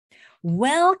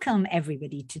Welcome,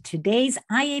 everybody, to today's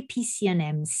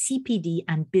IAPC&M CPD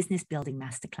and Business Building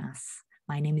Masterclass.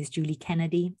 My name is Julie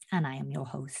Kennedy, and I am your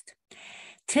host.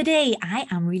 Today, I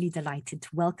am really delighted to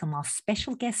welcome our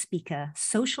special guest speaker,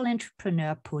 social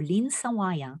entrepreneur Pauline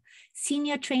Sawaya,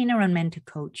 senior trainer and mentor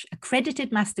coach,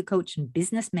 accredited master coach and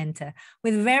business mentor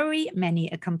with very many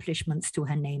accomplishments to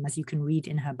her name, as you can read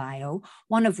in her bio,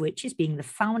 one of which is being the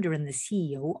founder and the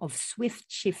CEO of Swift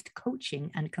Shift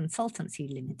Coaching and Consultancy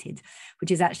Limited,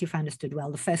 which is actually, if I understood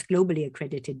well, the first globally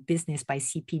accredited business by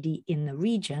CPD in the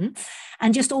region.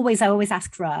 And I always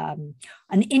ask for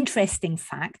an interesting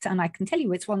fact, and I can tell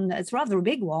you it's rather a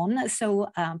big one. So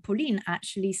Pauline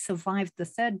actually survived the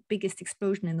third biggest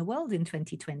explosion in the world in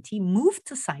 2020, moved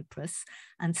to Cyprus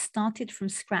and started from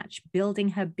scratch building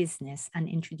her business and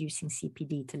introducing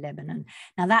CPD to Lebanon.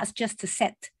 Now that's just to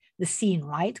set the scene,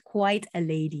 right? Quite a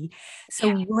lady.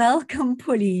 So welcome,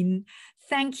 Pauline.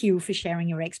 Thank you for sharing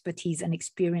your expertise and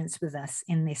experience with us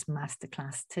in this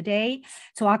masterclass today.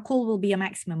 So our call will be a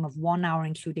maximum of 1 hour,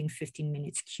 including 15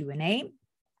 minutes Q&A.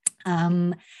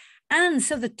 And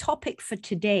so the topic for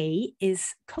today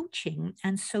is coaching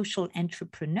and social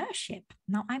entrepreneurship.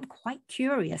 Now, I'm quite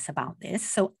curious about this.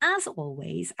 So as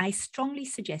always, I strongly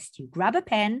suggest you grab a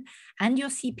pen and your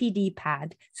CPD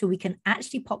pad so we can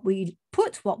actually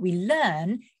put what we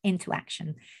learn into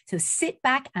action. So sit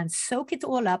back and soak it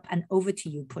all up, and over to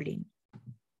you, Pauline.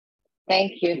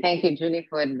 Thank you, Julie,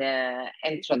 for the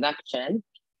introduction.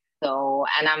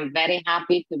 And I'm very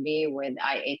happy to be with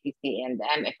IAPC&M.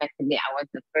 Effectively, I was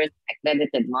the first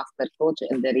accredited master coach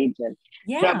in the region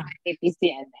from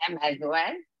IAPC&M as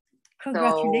well.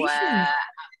 Congratulations.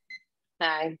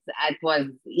 Thanks. It was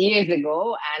years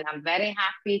ago, and I'm very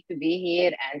happy to be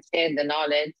here and share the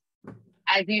knowledge.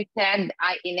 As you said,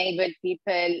 I enable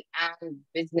people and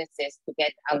businesses to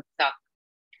get unstuck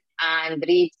and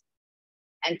reach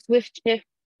and swift shift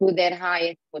to their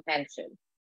highest potential.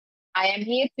 I am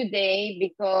here today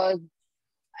because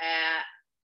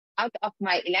out of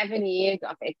my 11 years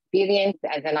of experience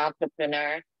as an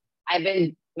entrepreneur, I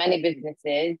built many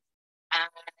businesses,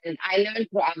 and I learned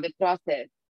throughout the process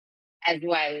as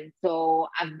well. So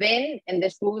I've been in the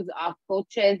shoes of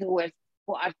coaches who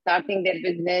are starting their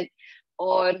business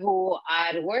or who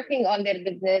are working on their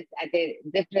business at a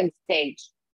different stage.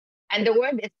 And the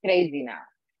world is crazy now.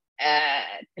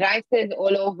 Crisis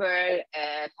all over,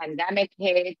 pandemic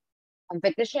hit.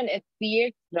 Competition is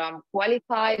fierce from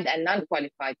qualified and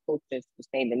non-qualified coaches, to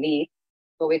say the least.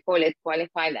 So we call it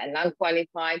qualified and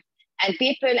non-qualified. And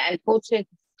people and coaches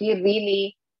feel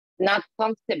really not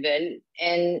comfortable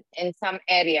in some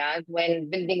areas when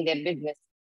building their business.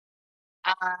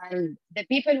 And the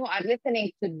people who are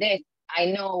listening to this, I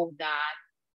know that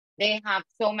they have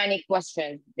so many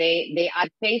questions. They are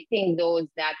facing those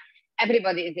that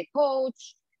everybody is a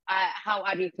coach. How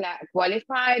are you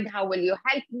qualified? How will you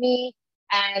help me?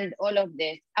 And all of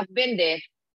this. I've been there,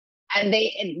 and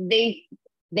they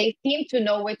seem to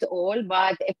know it all,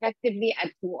 but effectively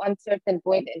at one certain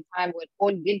point in time, we're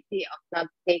all guilty of not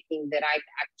taking the right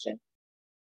action.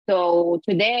 So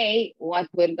today, what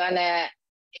we're gonna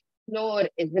explore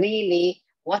is really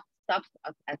what stops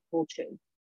us as coaches,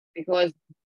 because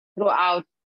throughout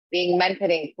being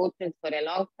mentoring coaches for a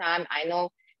long time, I know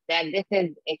that this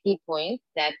is a key point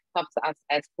that stops us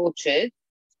as coaches.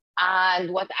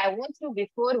 And what I want to,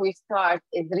 before we start,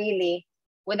 is really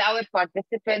with our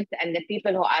participants and the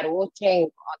people who are watching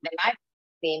on the live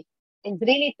stream, is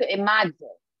really to imagine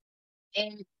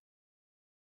if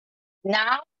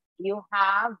now you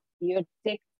have your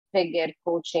 6-figure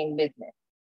coaching business.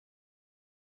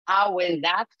 How will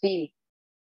that feel?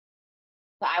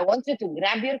 So I want you to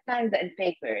grab your pens and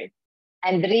papers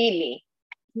and really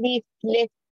at least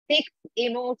list 6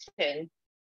 emotions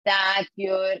that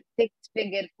your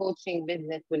 6-figure coaching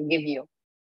business will give you.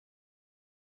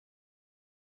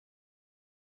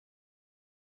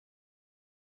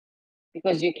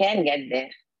 Because you can get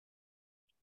there.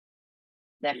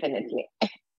 Definitely.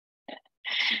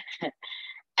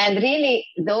 And really,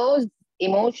 those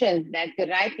emotions that you're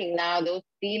writing now, those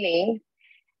feelings,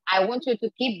 I want you to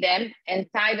keep them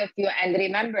inside of you, and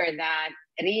remember that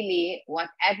really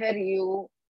whatever you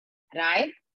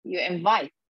write, you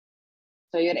invite.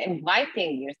 So you're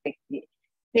inviting your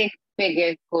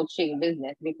 6-figure coaching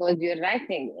business because you're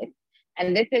writing it.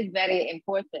 And this is very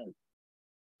important.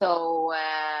 So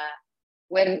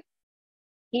we'll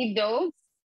keep those,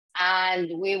 and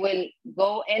we will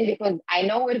go in, because I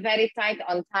know we're very tight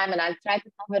on time, and I'll try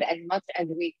to cover as much as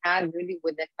we can really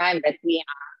with the time that we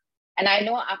have. And I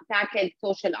know I've tackled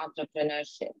social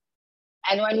entrepreneurship.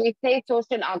 And when we say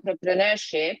social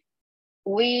entrepreneurship,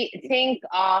 we think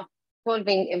of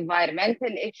solving environmental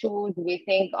issues. We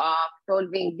think of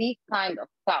solving these kind of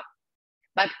stuff.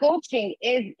 But coaching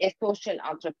is a social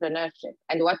entrepreneurship.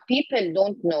 And what people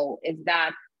don't know is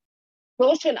that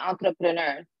social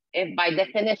entrepreneurs, if by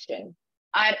definition,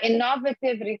 are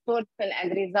innovative, resourceful,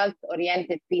 and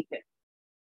results-oriented people.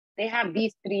 They have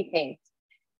these three things.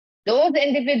 Those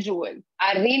individuals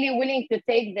are really willing to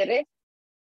take the risk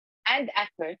and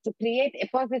effort to create a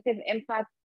positive impact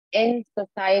in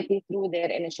society through their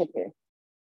initiatives.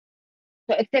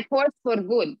 So it's a force for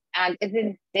good. And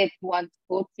isn't it what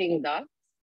coaching does?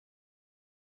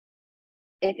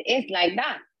 It is like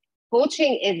that.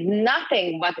 Coaching is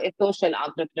nothing but a social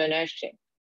entrepreneurship.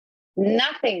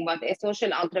 Nothing but a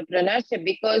social entrepreneurship,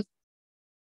 because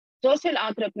social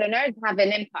entrepreneurs have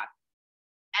an impact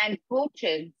and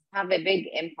coaches have a big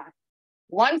impact.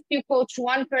 Once you coach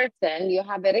one person, you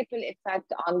have a ripple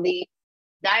effect on the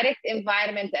direct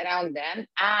environment around them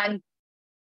and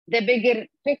the bigger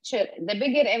picture, the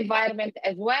bigger environment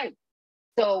as well.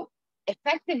 So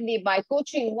effectively, by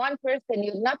coaching one person,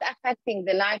 you're not affecting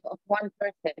the life of one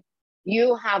person.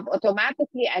 You have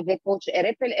automatically, as a coach, a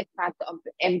ripple effect of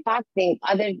impacting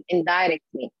others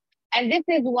indirectly. And this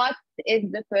is what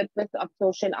is the purpose of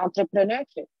social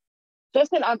entrepreneurship.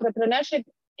 Social entrepreneurship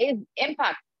is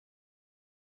impact.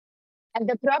 And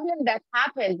the problem that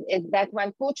happens is that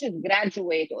when coaches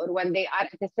graduate or when they are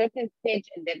at a certain stage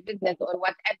in their business or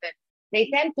whatever, they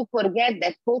tend to forget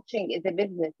that coaching is a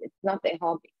business. It's not a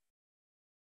hobby.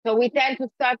 So we tend to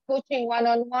start coaching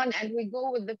one-on-one and we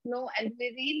go with the flow, and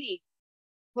we really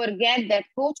forget that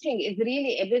coaching is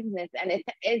really a business, and it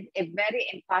is a very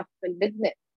impactful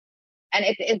business. And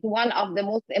it is one of the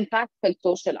most impactful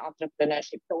social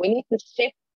entrepreneurship. So we need to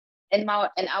shift in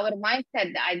our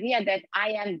mindset the idea that I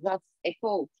am just a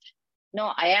coach.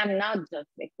 No, I am not just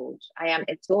a coach. I am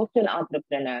a social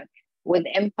entrepreneur with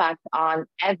impact on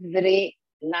every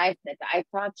life that I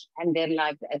touch and their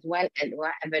lives as well, and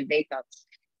wherever they touch.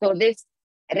 So this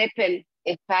ripple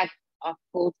effect of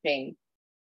coaching,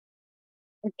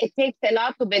 it takes a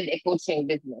lot to build a coaching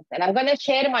business. And I'm going to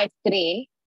share my screen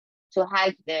to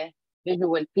help the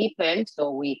visual people so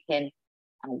we can,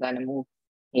 I'm going to move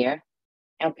here.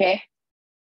 Okay.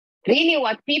 Really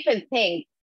what people think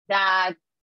that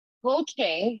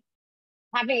coaching,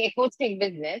 having a coaching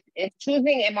business is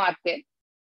choosing a market,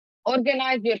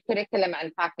 organize your curriculum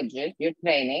and packages, your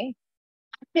training,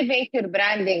 activate your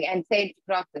branding and sales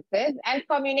processes, and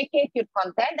communicate your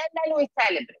content, and then we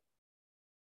celebrate.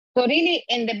 So really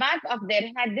in the back of their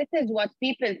head, this is what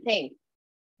people think,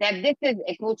 that this is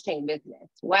a coaching business.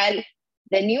 Well,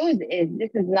 the news is this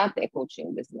is not a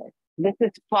coaching business. This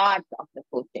is part of the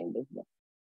coaching business.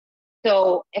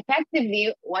 So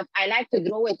effectively, what I like to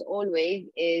draw it always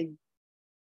is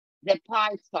the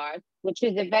pie chart, which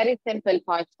is a very simple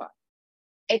pie chart.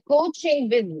 A coaching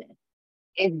business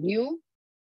is you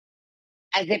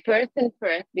as a person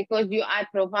first, because you are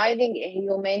providing a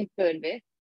humane service.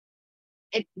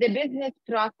 It's the business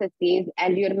processes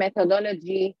and your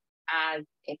methodology as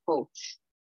a coach.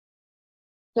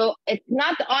 So it's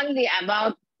not only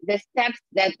about the steps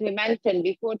that we mentioned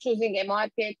before, choosing a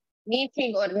market,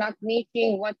 niching or not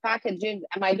niching, what packages,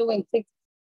 am I doing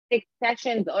six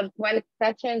sessions or 12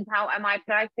 sessions? How am I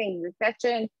pricing the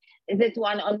session? Is it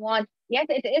one-on-one? Yes,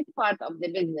 it is part of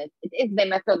the business. It is the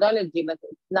methodology, but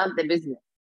it's not the business.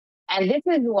 And this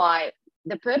is why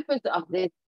the purpose of this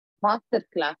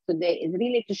masterclass today is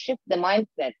really to shift the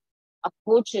mindset of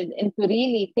coaches into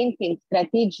really thinking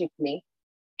strategically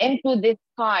into this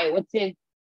pie, which is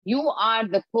you are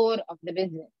the core of the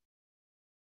business.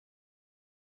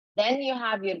 Then you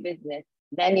have your business,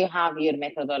 then you have your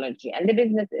methodology. And the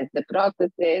business is the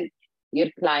processes, your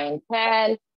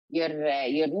clientele, your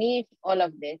niche, all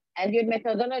of this. And your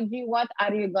methodology, what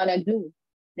are you going to do?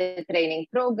 The training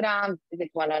programs, is it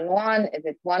one-on-one? Is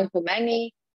it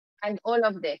one-to-many? And all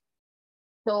of this.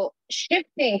 So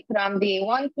shifting from the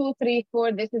 1, 2, 3,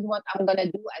 4, this is what I'm going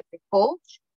to do as a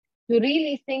coach, to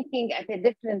really thinking at a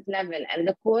different level. And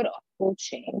the core of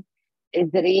coaching is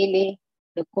really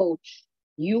the coach.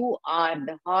 You are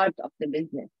the heart of the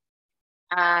business.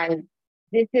 And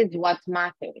this is what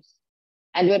matters.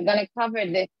 And we're going to cover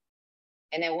this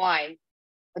in a while.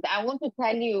 But I want to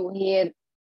tell you here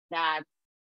that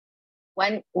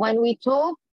when we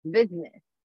talk business,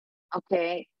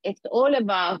 okay, it's all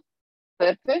about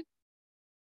purpose,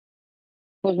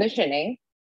 positioning,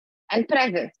 and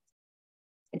presence.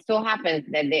 It so happens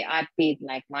that they are P's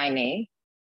like my name.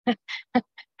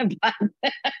 But,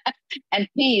 and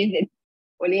P's, it's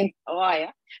Pauline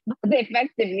Sawaya. But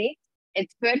effectively,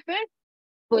 it's purpose,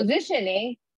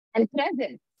 positioning, and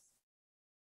presence.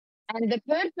 And the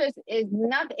purpose is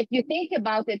not, if you think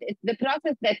about it, it's the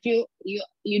process that you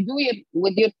do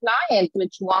with your client,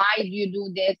 which why do you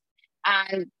do this,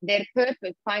 and their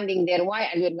purpose, finding their why,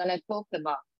 and we're going to talk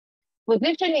about.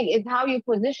 Positioning is how you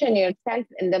position yourself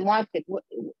in the market,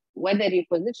 whether you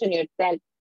position yourself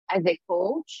as a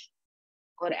coach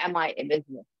or am I a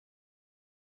business?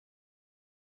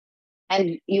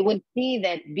 And you will see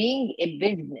that being a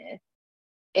business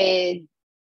is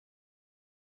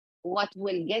what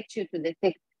will get you to the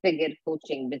six-figure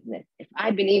coaching business. If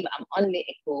I believe I'm only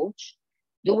a coach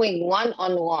doing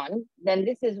one-on-one, then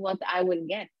this is what I will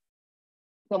get.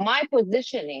 So my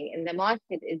positioning in the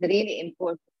market is really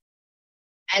important.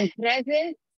 And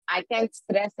presence, I can't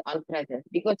stress on presence,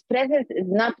 because presence is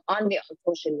not only on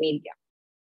social media.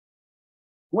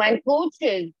 When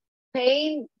coaches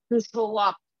fail to show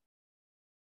up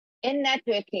in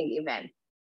networking events,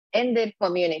 in their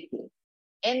community,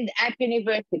 at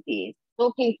universities,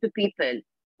 talking to people,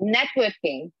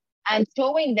 networking, and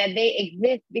showing that they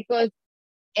exist, because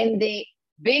in the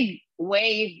big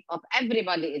wave of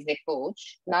everybody is a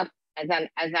coach, not, as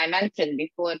I mentioned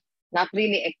before, not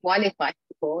really a qualified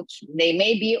coach. They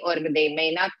may be or they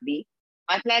may not be,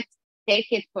 but let's take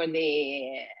it for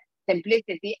the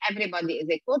simplicity. Everybody is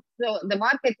a coach. So the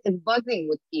market is buzzing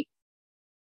with people.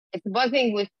 It's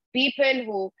buzzing with people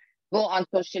who go on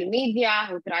social media,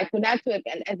 who try to network.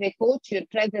 And as a coach, your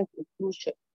presence is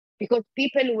crucial, because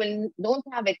people don't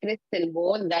have a crystal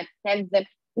ball that tells them,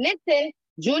 listen,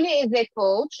 Julie is a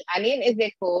coach, Aline is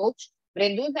a coach,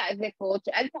 Brenduza is a coach,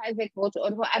 Elsa is a coach,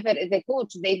 or whoever is a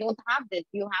coach. They don't have this.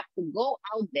 You have to go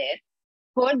out there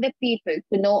for the people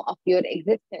to know of your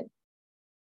existence.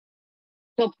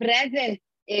 So presence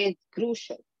is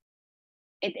crucial.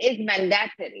 It is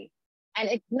mandatory. And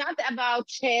it's not about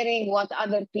sharing what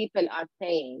other people are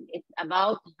saying. It's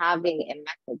about having a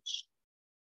message.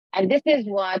 And this is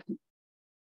what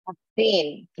I've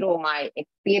seen through my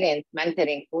experience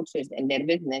mentoring coaches in their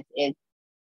business, is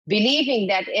believing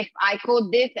that if I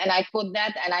quote this and I quote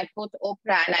that and I quote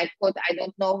Oprah and I quote I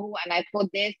don't know who and I quote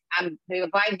this, I'm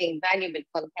providing valuable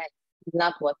content. It's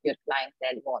not what your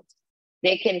clientele wants.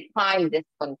 They can find this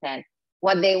content.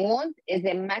 What they want is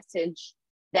a message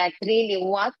that really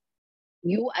what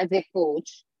you as a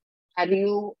coach are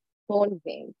you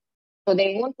solving. So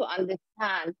they want to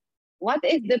understand what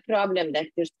is the problem that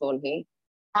you're solving,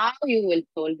 how you will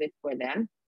solve it for them,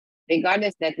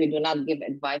 regardless that we do not give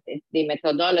advice. It's the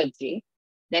methodology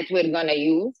that we're going to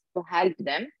use to help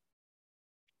them,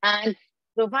 and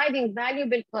providing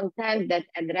valuable content that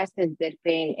addresses their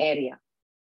pain area.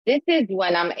 This is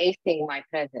when I'm acing my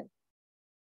presence.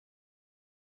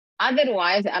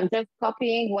 Otherwise, I'm just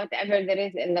copying whatever there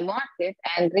is in the market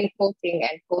and reposting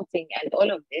and quoting and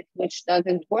all of this, which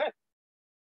doesn't work.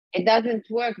 It doesn't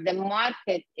work. The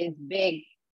market is big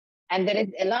and there is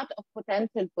a lot of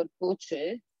potential for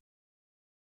coaches,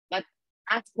 but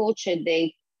as coaches,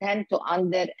 they tend to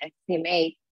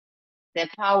underestimate the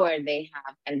power they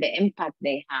have and the impact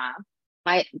they have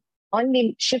by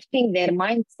only shifting their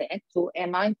mindset to a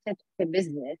mindset of a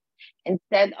business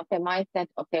instead of a mindset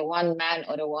of a one-man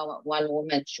or a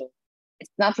one-woman show.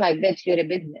 It's not like that. You're a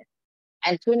business.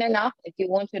 And soon enough, if you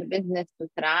want your business to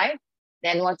thrive,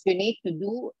 then what you need to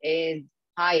do is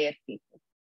hire people.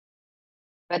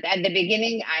 But at the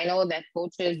beginning, I know that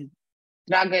coaches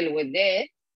struggle with this,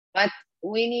 but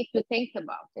we need to think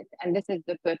about it. And this is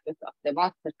the purpose of the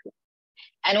masterclass.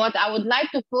 And what I would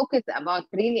like to focus about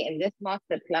really in this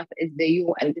masterclass is the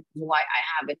you, and this is why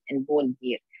I have it in bold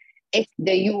here. It's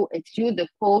the you, it's you, the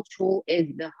coach, who is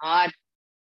the heart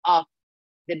of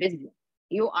the business.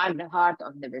 You are the heart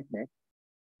of the business.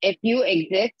 If you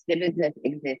exist, the business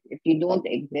exists. If you don't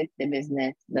exist, the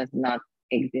business does not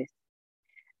exist.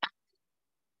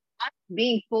 Us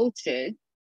being coaches,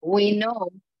 we know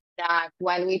that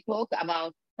when we talk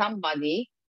about somebody,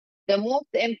 the most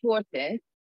important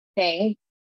thing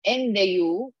in the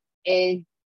you is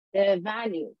the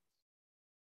value.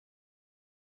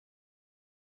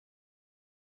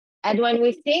 And when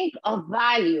we think of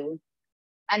values,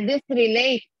 and this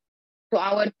relates to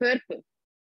our purpose,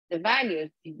 the values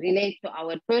relate to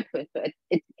our purpose. So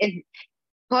it's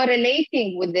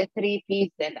correlating with the 3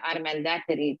 P's that are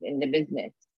mandatories in the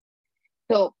business.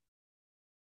 So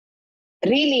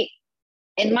really,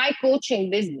 in my coaching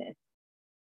business,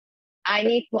 I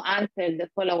need to answer the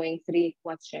following 3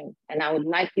 questions, and I would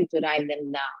like you to write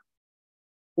them down.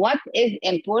 What is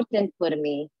important for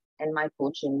me in my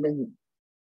coaching business?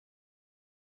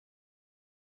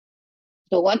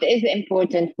 So what is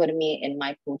important for me in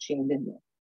my coaching business?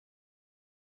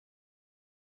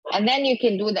 And then you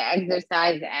can do the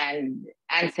exercise and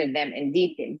answer them in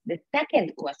detail. The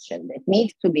second question that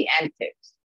needs to be answered: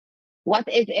 what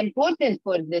is important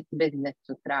for this business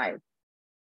to thrive?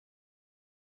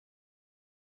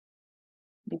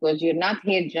 Because you're not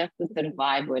here just to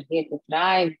survive, we're here to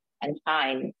thrive and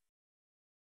shine.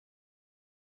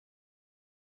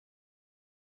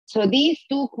 So these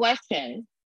two questions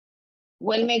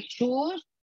will make sure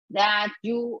that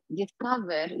you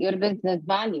discover your business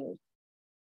values.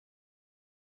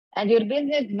 And your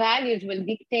business values will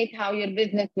dictate how your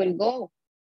business will go,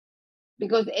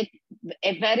 because it's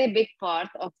a very big part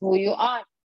of who you are.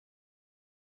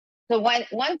 So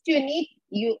once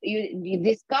you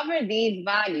discover these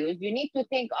values, you need to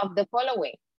think of the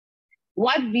following: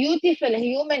 what beautiful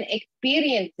human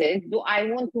experiences do I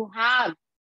want to have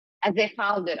as a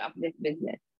founder of this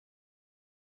business?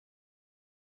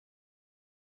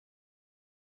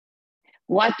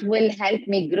 What will help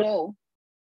me grow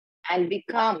and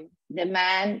become the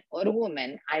man or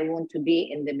woman I want to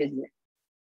be in the business?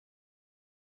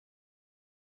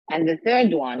 And the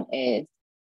third one is,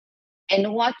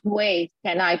 in what ways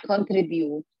can I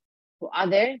contribute to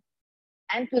others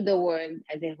and to the world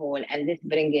as a whole? And this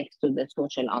brings us to the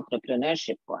social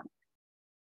entrepreneurship one.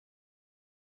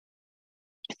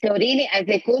 So really, as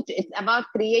a coach, it's about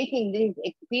creating these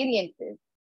experiences,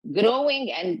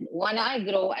 growing. And when I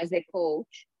grow as a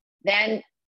coach, then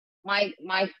my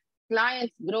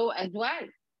clients grow as well.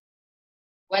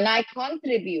 When I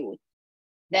contribute,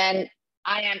 then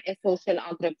I am a social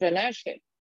entrepreneurship.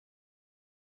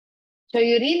 So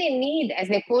you really need, as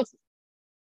a coach,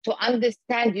 to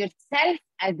understand yourself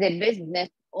as a business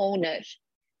owner,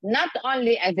 not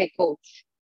only as a coach.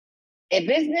 A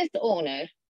business owner,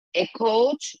 a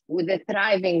coach with a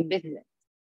thriving business.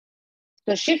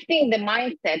 So shifting the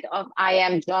mindset of I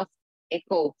am just a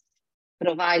coach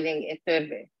providing a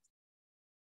service.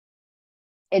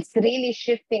 It's really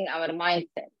shifting our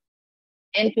mindset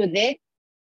into this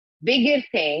bigger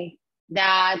thing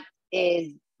that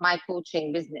is my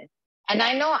coaching business. And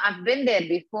I know I've been there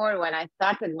before when I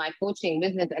started my coaching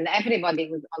business, and everybody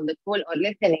who's on the call or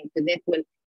listening to this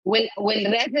will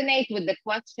resonate with the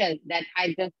questions that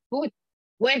I just put.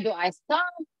 Where do I start?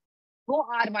 Who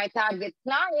are my target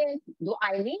clients? Do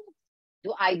I need?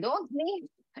 Do I don't need?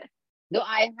 Do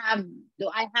I have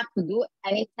to do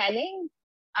any selling?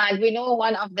 And we know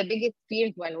one of the biggest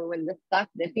fears when we will discuss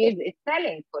the fears is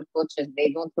selling for coaches.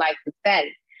 They don't like to sell.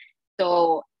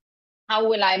 So how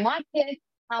will I market?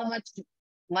 How much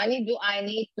money do I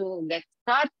need to get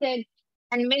started?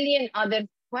 And a million other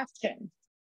questions.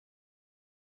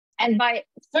 And by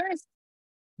first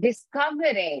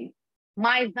discovering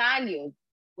my values,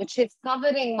 which is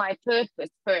covering my purpose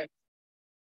first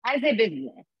as a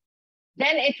business,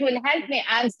 then it will help me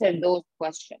answer those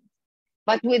questions.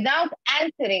 But without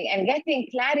answering and getting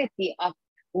clarity of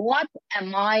what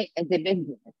am I as a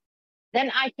business, then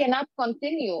I cannot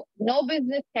continue. No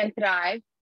business can thrive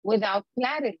without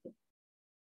clarity.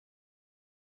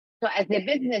 So as a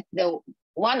business,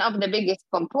 one of the biggest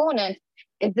components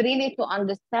is really to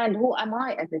understand, who am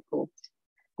I as a coach?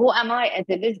 Who am I as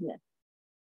a business?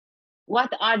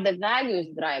 What are the values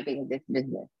driving this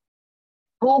business?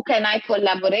 Who can I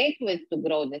collaborate with to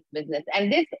grow this business?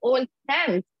 And this all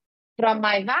stems from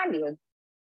my values.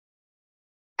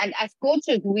 And as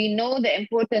coaches, we know the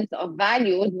importance of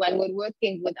values when we're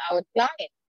working with our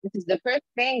clients. This is the first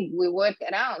thing we work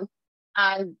around,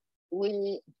 and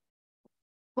we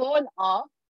fall off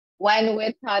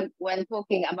when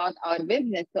talking about our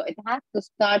business. So it has to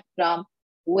start from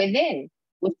within,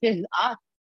 which is us,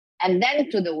 and then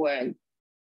to the world.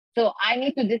 So I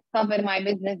need to discover my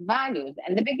business values.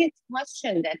 And the biggest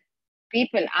question that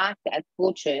people ask as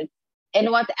coaches, in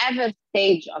whatever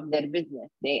stage of their business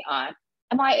they are,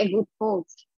 am I a good coach?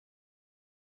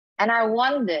 And I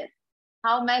wonder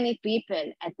how many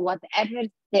people at whatever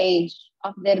stage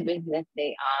of their business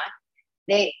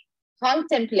they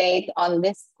contemplate on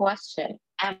this question: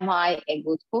 am I a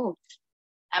good coach?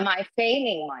 Am I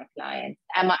failing my clients?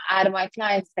 Are my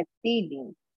clients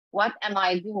succeeding? What am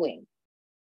I doing?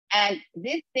 And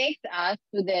this takes us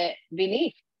to the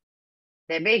belief,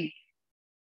 the big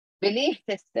belief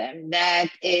system that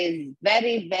is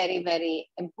very, very, very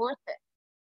important,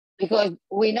 because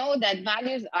we know that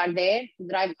values are there to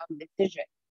drive our decision,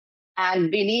 and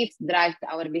beliefs drive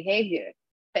our behavior.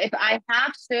 So if I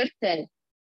have certain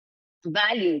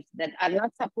values that are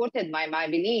not supported by my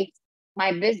beliefs,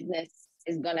 my business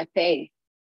is going to fail,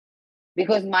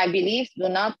 because my beliefs do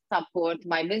not support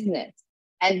my business.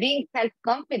 And being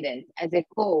self-confident as a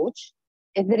coach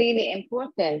is really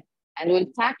important, and we'll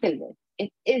tackle this.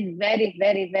 It is very,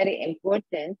 very, very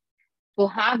important to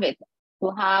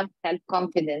have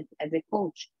self-confidence as a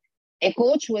coach. A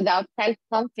coach without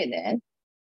self-confidence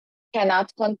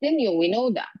cannot continue. We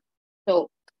know that. So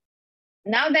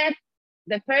now that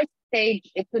the first stage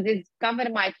is to discover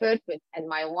my purpose and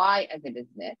my why as a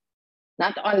business,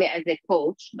 not only as a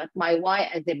coach, but my why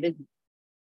as a business.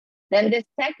 Then the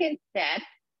second step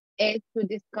is to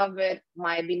discover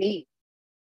my belief.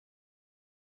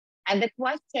 And the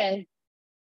question,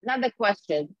 not the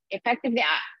question, effectively,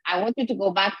 I want you to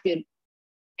go back to your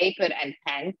paper and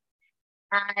pen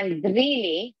and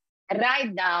really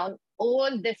write down all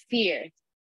the fears,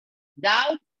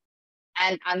 doubts,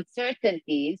 and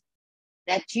uncertainties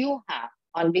that you have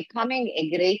on becoming a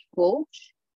great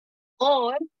coach,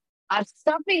 or are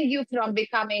stopping you from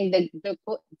becoming the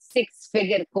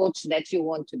six-figure coach that you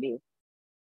want to be.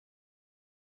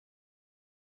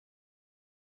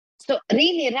 So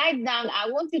really write down,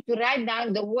 I want you to write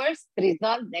down the worst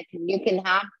result that you can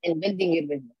have in building your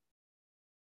business.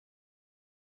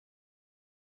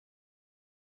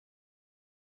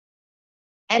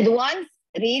 And once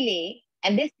really,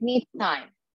 and this needs time.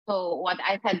 So what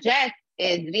I suggest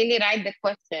is really write the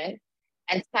question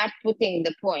and start putting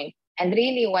the point. And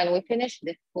really, when we finish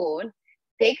this call,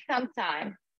 take some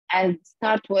time and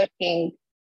start working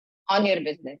on your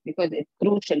business, because it's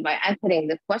crucial by answering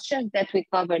the questions that we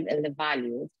covered in the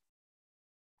values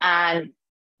and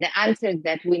the answers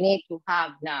that we need to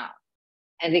have now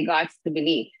in regards to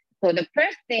belief. So the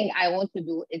first thing I want to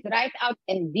do is write out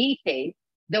in detail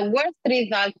the worst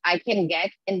result I can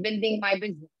get in building my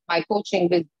business, my coaching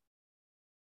business.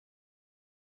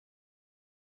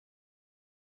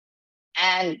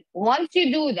 And once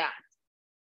you do that,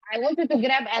 I want you to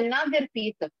grab another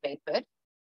piece of paper,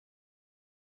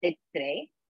 sit straight,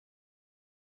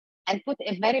 and put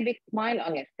a very big smile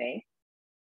on your face,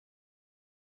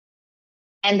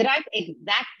 and write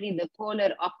exactly the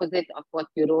polar opposite of what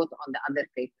you wrote on the other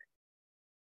paper.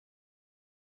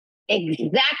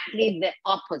 Exactly the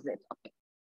opposite of it.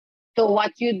 So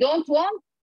what you don't want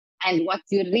and what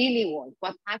you really want,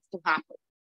 what has to happen.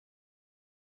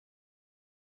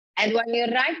 And when you're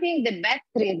writing the best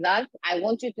results, I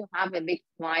want you to have a big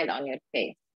smile on your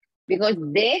face, because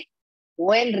this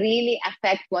will really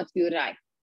affect what you write.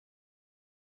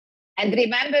 And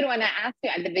remember when I asked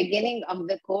you at the beginning of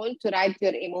the call to write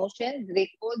your emotions,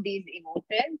 recall these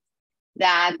emotions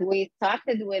that we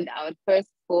started with our first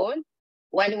call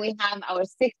when we have our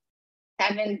 6,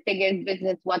 7 figures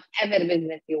business, whatever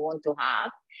business you want to have,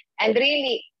 and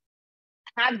really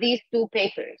have these 2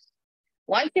 papers.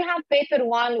 Once you have paper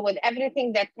 1 with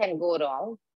everything that can go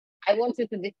wrong, I want you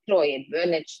to destroy it,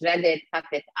 burn it, shred it, cut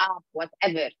it up,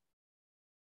 whatever.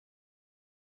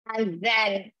 And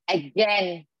then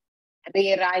again,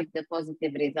 rewrite the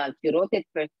positive result. You wrote it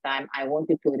first time, I want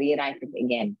you to rewrite it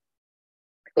again.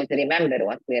 Because remember,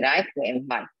 what we write, we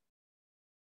invite.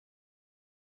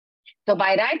 So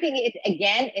by writing it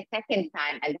again a second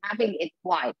time and having it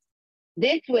twice,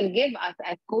 this will give us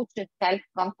as coaches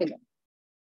self-confidence.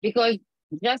 Because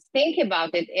just think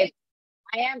about it, if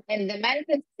I am in the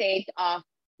mental state of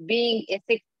being a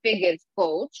 6-figure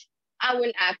coach, I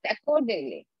will act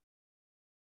accordingly.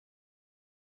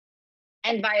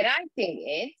 And by writing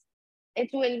it, it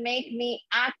will make me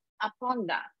act upon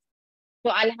that.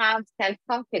 So I'll have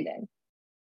self-confidence.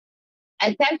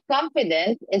 And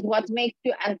self-confidence is what makes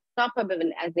you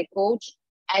unstoppable as a coach,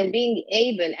 and being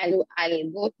able, and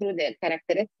I'll go through the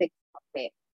characteristics of the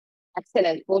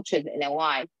excellent coaches in a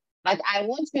while. But I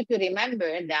want you to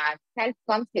remember that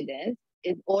self-confidence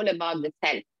is all about the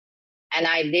self. And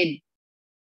I did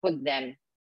put them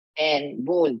in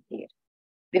bold here.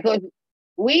 Because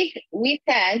we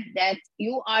said that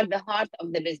you are the heart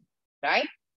of the business, right?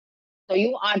 So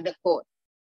you are the core.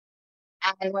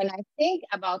 And when I think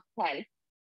about self,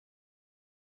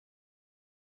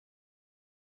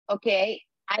 okay,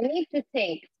 I need to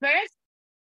think first,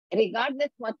 regardless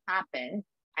what happens,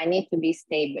 I need to be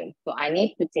stable. So I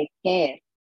need to take care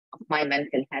of my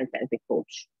mental health as a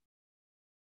coach.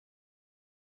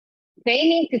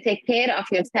 Failing to take care of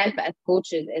yourself as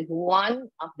coaches is one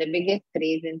of the biggest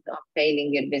reasons of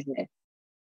failing your business.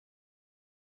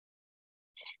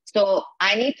 So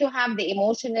I need to have the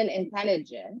emotional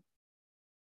intelligence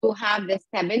to have the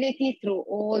stability through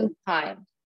all times.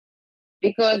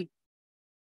 Because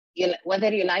whether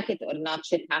you like it or not,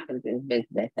 shit happens in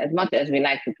business. As much as we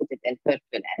like to put it in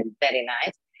purple and very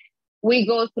nice, we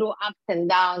go through ups and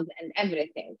downs and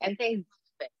everything, and things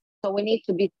happen. So we need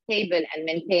to be stable and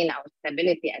maintain our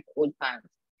stability at all times.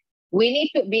 We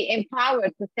need to be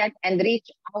empowered to set and reach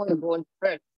our goals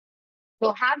first.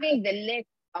 So having the list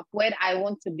of where I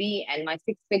want to be and my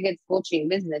 6-figure coaching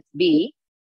business be,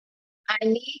 I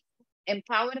need to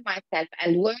empower myself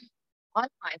and work on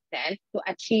myself to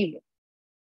achieve it.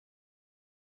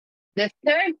 The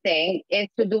third thing is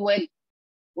to do it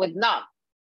with love,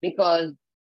 because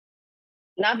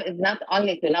love is not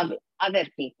only to love other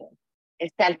people,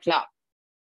 it's self-love.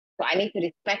 So I need to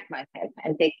respect myself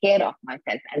and take care of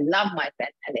myself and love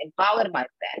myself and empower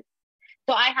myself.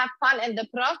 So I have fun in the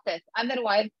process.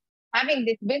 Otherwise, having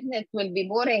this business will be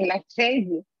boring like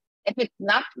crazy. If it's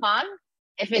not fun,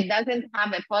 if it doesn't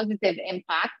have a positive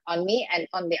impact on me and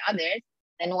on the others,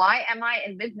 then why am I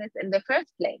in business in the first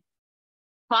place?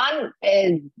 Fun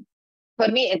is, for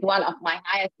me, it's one of my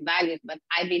highest values, but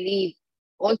I believe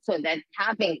also that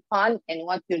having fun in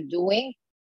what you're doing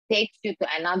takes you to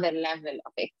another level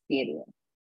of experience.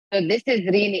 So this is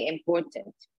really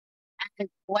important. And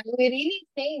when we really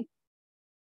think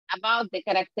about the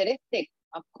characteristics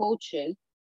of coaches,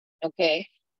 okay,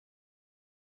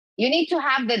 you need to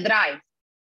have the drive.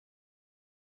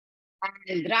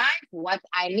 And drive, what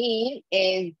I mean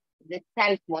is the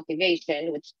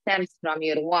self-motivation, which stems from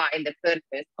your why, the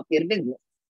purpose of your business.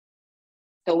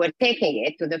 So we're taking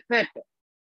it to the purpose.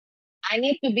 I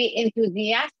need to be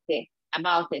enthusiastic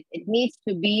about it. It needs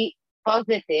to be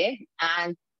positive,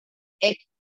 and it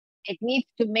needs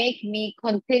to make me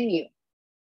continue.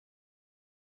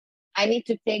 I need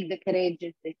to take the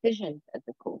courageous decisions as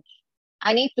a coach.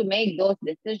 I need to make those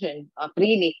decisions of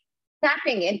really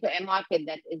tapping into a market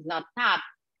that is not tapped,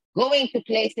 going to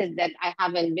places that I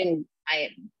haven't been.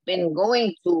 I've been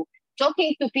going to,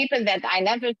 talking to people that I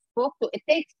never spoke to. It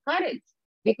takes courage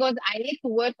because I need to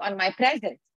work on my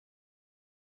presence.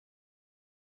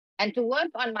 And to work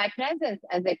on my presence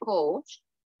as a coach,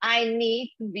 I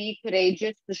need to be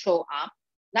courageous to show up.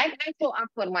 Like I show up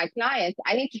for my clients,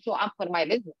 I need to show up for my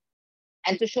business.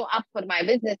 And to show up for my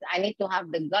business, I need to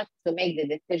have the guts to make the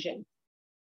decision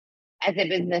as a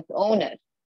business owner.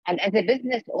 And as a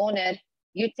business owner,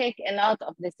 you take a lot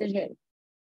of decisions.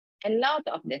 A lot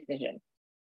of decisions.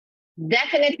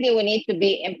 Definitely, we need to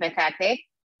be empathetic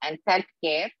and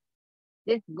self-care.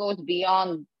 This goes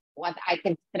beyond what I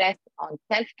can stress on.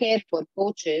 Self-care for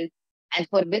coaches and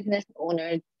for business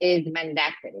owners is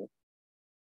mandatory.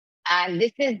 And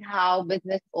this is how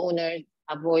business owners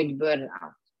avoid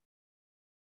burnout.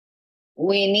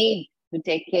 We need to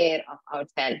take care of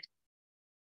ourselves.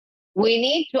 We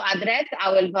need to address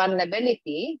our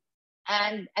vulnerability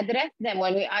and address them.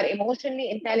 When we are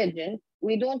emotionally intelligent,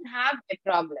 we don't have a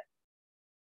problem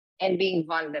in being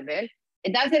vulnerable.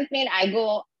 It doesn't mean I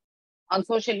go on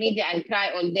social media and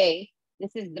cry all day.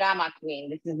 This is drama queen.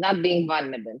 This is not being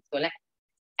vulnerable. So let's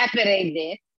separate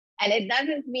this. And it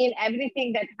doesn't mean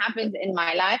everything that happens in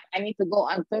my life, I need to go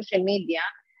on social media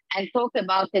and talk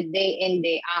about it day in,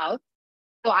 day out.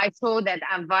 So I show that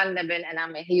I'm vulnerable and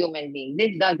I'm a human being.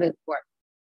 This doesn't work.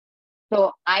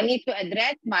 So I need to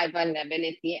address my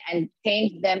vulnerability and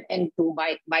change them into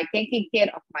by taking care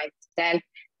of myself,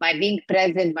 by being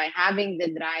present, by having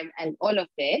the drive and all of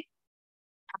it.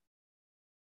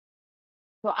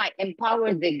 So I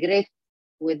empower the grit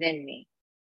within me.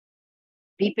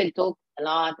 People talk a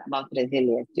lot about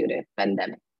resilience during the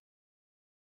pandemic.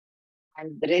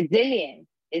 And resilience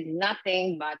is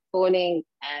nothing but falling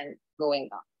and going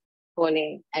up,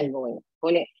 falling and going up,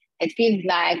 falling. It feels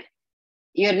like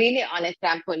you're really on a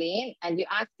trampoline and you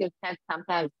ask yourself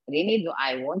sometimes, really, do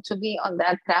I want to be on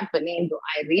that trampoline? Do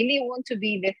I really want to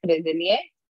be this resilient?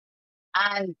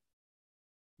 And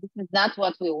this is not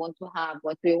what we want to have.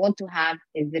 What we want to have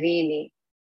is really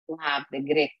to have the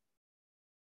grit.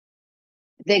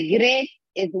 The grit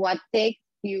is what takes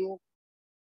you.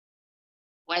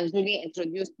 When Julie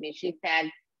introduced me, she said,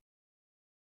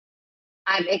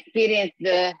 I've experienced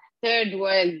the third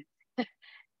world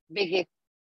biggest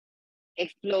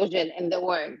explosion in the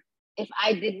world. If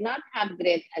I did not have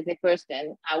grit as a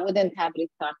person, I wouldn't have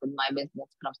restarted my business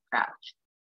from scratch.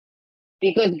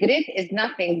 Because grit is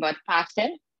nothing but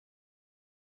passion.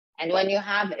 And when you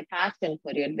have a passion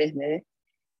for your business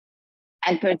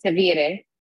and perseverance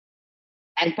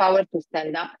and power to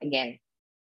stand up again,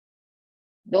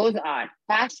 those are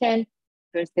passion,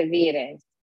 perseverance,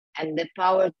 and the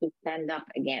power to stand up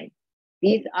again.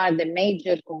 These are the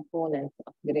major components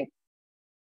of grit.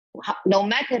 No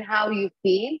matter how you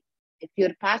feel, if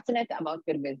you're passionate about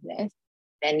your business,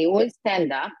 then you will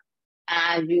stand up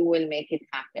and you will make it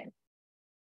happen.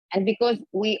 And because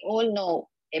we all know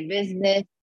a business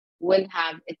will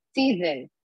have its season,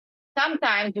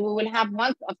 sometimes we will have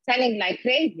months of selling like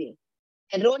crazy,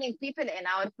 enrolling people in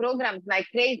our programs like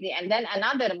crazy, and then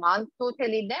another month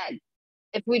totally dead.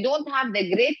 If we don't have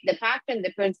the grit, the passion,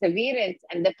 the perseverance,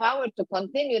 and the power to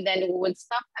continue, then we will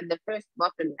stop at the first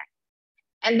bottleneck.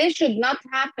 And this should not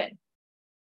happen.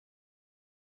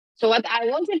 So what I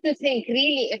wanted to think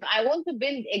really, if I want to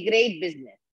build a great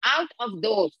business, out of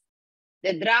those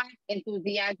the drive,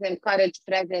 enthusiasm, courage,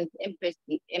 presence,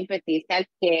 empathy,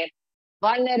 self-care,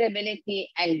 vulnerability,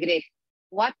 and grit.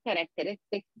 What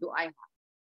characteristics do I have?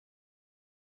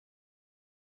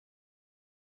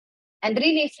 And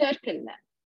really circle them.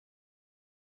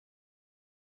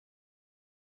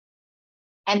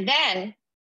 And then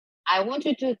I want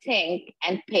you to think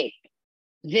and pick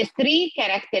the 3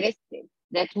 characteristics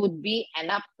that would be an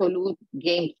absolute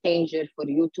game changer for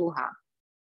you to have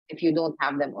if you don't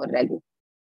have them already.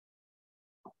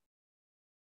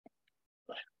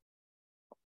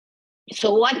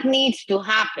 So what needs to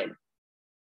happen?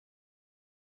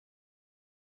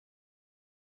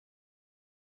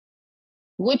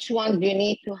 Which ones do you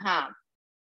need to have?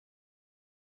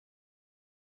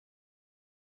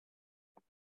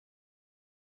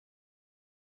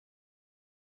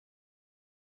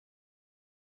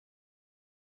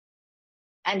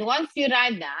 And once you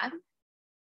write that,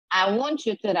 I want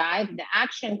you to write the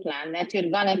action plan that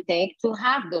you're going to take to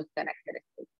have those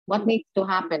characteristics. What needs to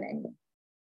happen in you?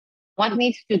 What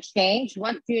needs to change?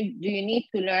 What do you need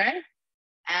to learn?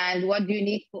 And what do you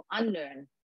need to unlearn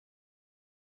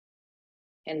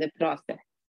in the process?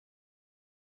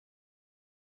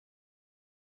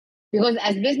 Because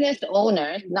as business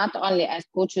owners, not only as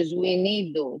coaches, we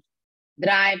need those.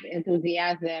 Drive,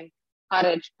 enthusiasm,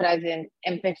 courage, presence,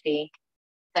 empathy,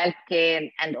 self-care,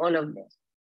 and all of this.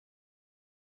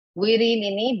 We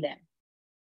really need them.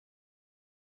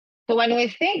 So when we're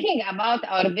thinking about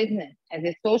our business as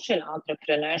a social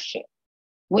entrepreneurship,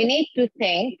 we need to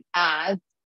think as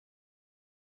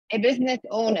a business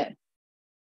owner.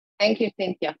 Thank you,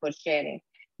 Cynthia, for sharing.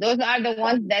 Those are the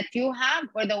ones that you have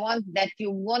or the ones that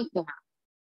you want to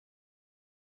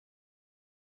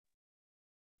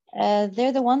have?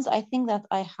 They're the ones I think that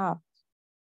I have.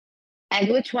 And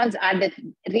which ones are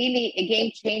really a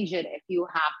game changer if you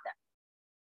have them?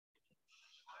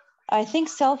 I think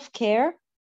self-care,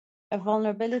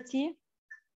 vulnerability,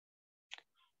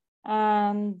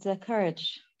 and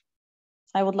courage.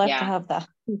 I would like to have that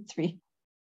 3.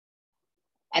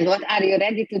 And what are you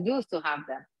ready to do to have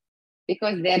them?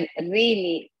 Because they're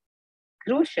really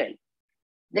crucial.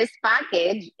 This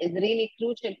package is really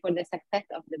crucial for the success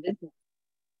of the business.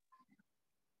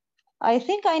 I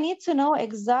think I need to know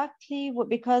exactly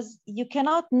because you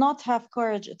cannot not have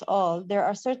courage at all. There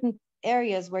are certain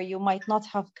areas where you might not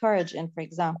have courage in, for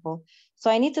example. So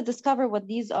I need to discover what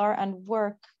these are and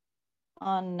work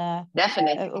on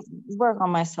work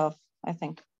on myself, I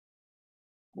think.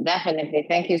 Definitely.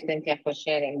 Thank you, Cynthia, for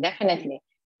sharing. Definitely.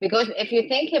 Because if you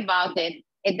think about it,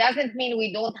 it doesn't mean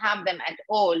we don't have them at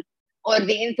all, or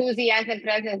the enthusiasm,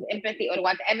 presence, empathy, or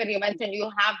whatever you mentioned, you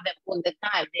have them all the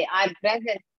time. They are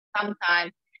present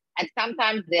sometimes, and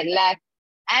sometimes they're less.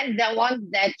 And the ones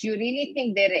that you really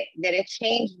think they're a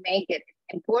change maker, it's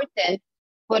important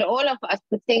for all of us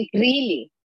to think really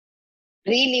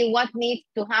what needs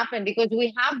to happen, because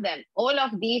we have them. All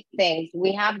of these things,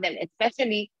 we have them,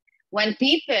 especially when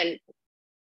people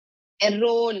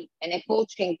enroll in a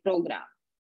coaching program.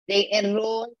 They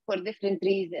enroll for different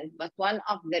reasons, but one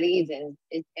of the reasons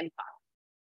is impact.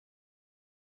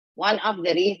 One of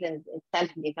the reasons is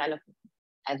self-development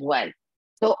as well.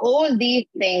 So all these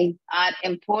things are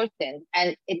important,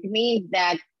 and it means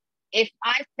that if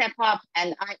I step up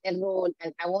and I enroll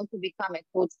and I want to become a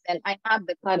coach, then I have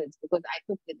the courage because I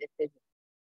took the decision.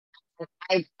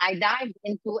 I dived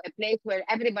into a place where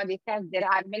everybody says there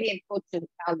are a million coaches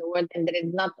around the world and there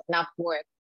is not enough work,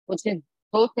 which is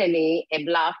totally a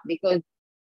bluff, because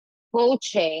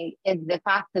coaching is the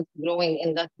fastest growing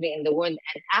industry in the world.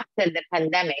 And after the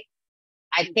pandemic,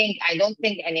 I don't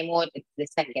think anymore it's the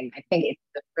second. I think it's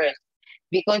the first,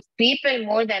 because people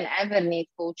more than ever need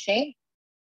coaching,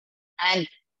 and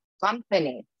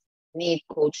companies need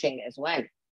coaching as well.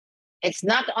 It's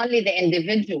not only the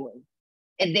individual.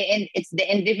 It's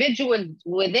the individuals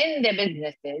within the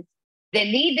businesses, the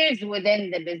leaders within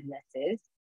the businesses,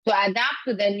 to adapt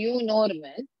to the new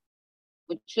normal,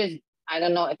 which is, I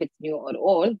don't know if it's new or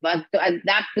old, but to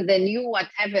adapt to the new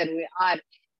whatever we are.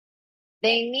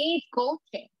 They need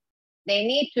coaching. They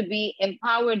need to be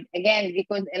empowered again,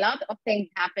 because a lot of things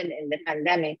happened in the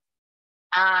pandemic.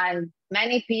 And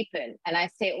many people, and I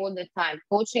say all the time,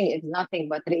 coaching is nothing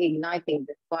but reigniting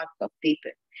the sparks of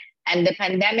people. And the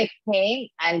pandemic came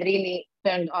and really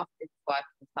turned off the spark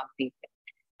for some people.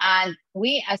 And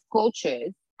we as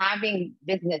coaches, having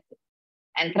businesses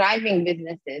and thriving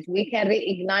businesses, we can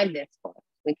reignite their sparks.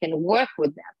 We can work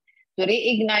with them to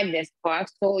reignite their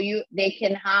sparks so they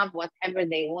can have whatever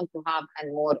they want to have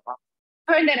and more of.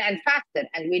 Further and faster.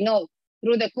 And we know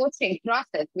through the coaching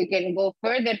process, we can go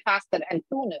further, faster, and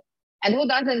sooner. And who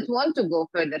doesn't want to go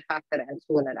further, faster, and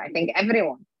sooner? I think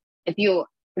everyone. If you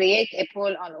create a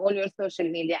poll on all your social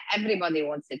media, everybody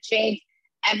wants a change.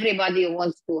 Everybody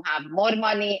wants to have more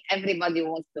money. Everybody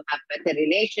wants to have better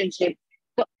relationships.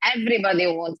 So everybody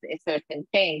wants a certain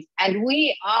change. And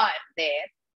we are there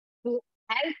to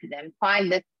help them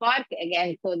find the spark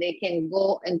again so they can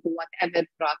go into whatever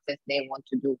process they want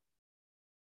to do.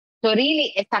 So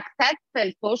really, a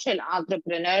successful social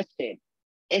entrepreneurship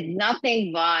is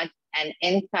nothing but an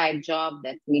inside job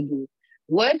that we do,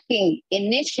 working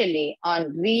initially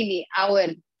on really our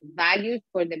values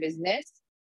for the business,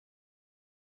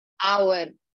 our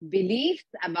beliefs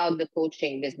about the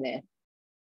coaching business,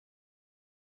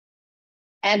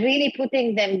 and really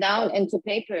putting them down into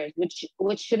papers, which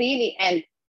really,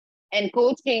 and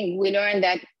coaching, we learn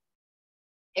that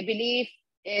a belief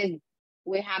is,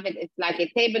 we have it, it's like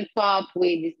a tabletop,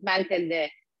 we dismantle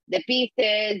the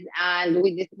pieces and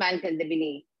we dismantle the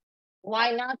belief.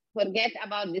 Why not forget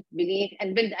about this belief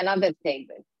and build another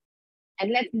table?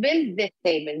 And let's build this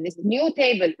table, this new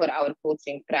table for our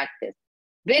coaching practice.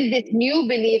 Build this new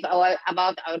belief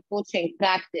about our coaching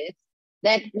practice,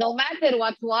 that no matter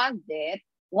what was there,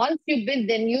 once you build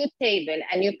the new table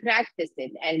and you practice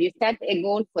it and you set a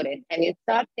goal for it and you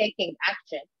start taking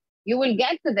action, you will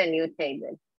get to the new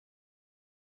table.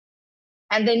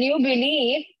 And the new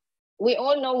belief, we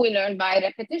all know we learn by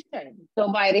repetition.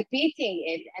 So by repeating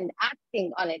it and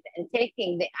acting on it and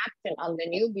taking the action on the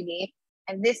new belief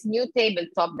and this new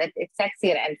tabletop that is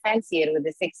sexier and fancier with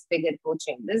the six-figure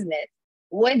coaching business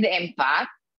with impact,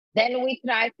 then we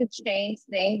try to change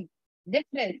things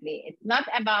differently. It's not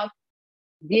about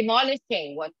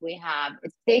demolishing what we have.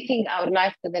 It's taking our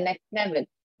life to the next level,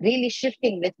 really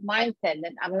shifting this mindset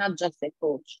that I'm not just a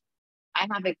coach. I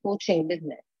have a coaching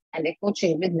business. And a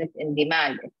coaching business in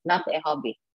demand. It's not a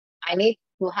hobby. I need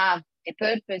to have a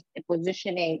purpose, a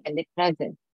positioning, and a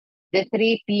presence, the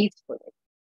 3 P's for it.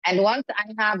 And once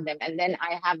I have them, and then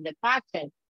I have the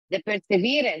passion, the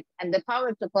perseverance, and the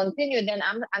power to continue, then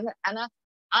I'm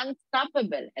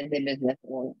unstoppable as a business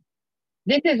owner.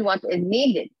 This is what is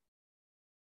needed.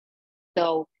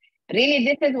 So really,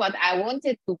 this is what I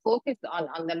wanted to focus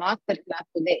on the masterclass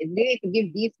today, is really to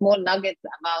give these small nuggets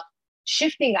about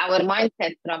shifting our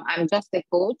mindset from I'm just a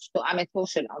coach to I'm a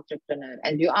social entrepreneur.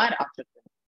 And you are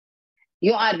entrepreneurs.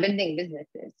 You are building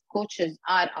businesses. Coaches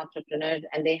are entrepreneurs,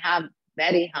 and they have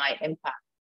very high impact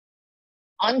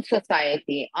on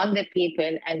society, on the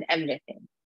people, and everything.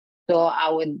 So I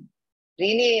would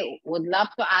love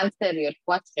to answer your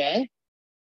question.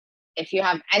 If you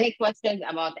have any questions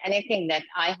about anything that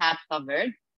I have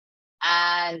covered,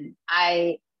 and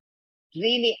I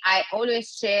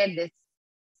always share this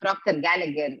Procter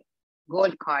Gallagher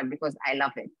gold card because I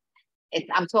love it.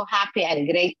 I'm so happy and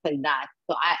grateful that.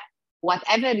 So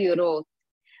whatever you wrote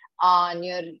on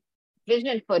your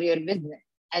vision for your business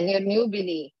and your new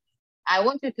belief, I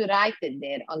want you to write it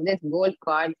there on this gold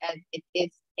card as it is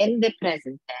in the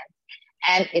present tense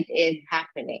and it is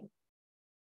happening.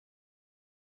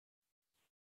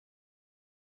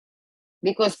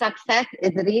 Because success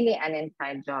is really an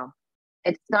inside job.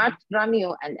 It starts from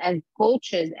you, and as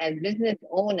coaches, as business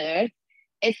owners,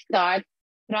 it starts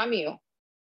from you.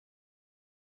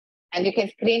 And you can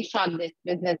screenshot this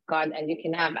business card and you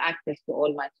can have access to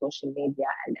all my social media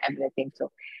and everything.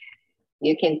 So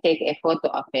you can take a photo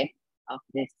of it, of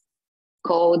this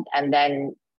code, and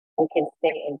then we can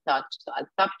stay in touch. So I'll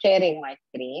stop sharing my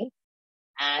screen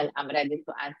and I'm ready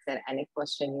to answer any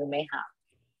question you may have.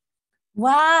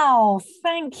 Wow,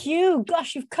 thank you.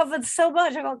 Gosh, you've covered so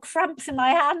much. I've got cramps in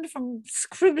my hand from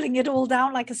scribbling it all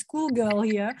down like a schoolgirl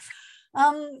here.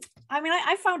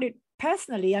 I found it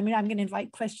personally, I'm going to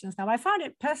invite questions now. I found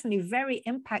it personally very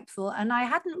impactful, and I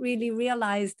hadn't really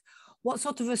realized what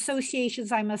sort of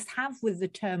associations I must have with the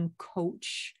term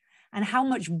coach and how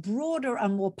much broader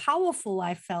and more powerful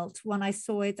I felt when I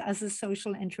saw it as a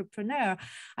social entrepreneur.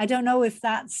 I don't know if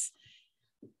that's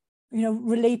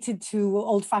related to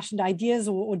old-fashioned ideas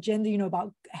or gender,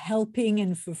 about helping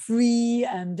and for free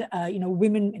and,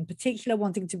 women in particular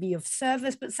wanting to be of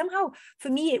service. But somehow, for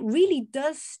me, it really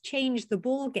does change the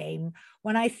ball game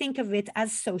when I think of it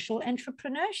as social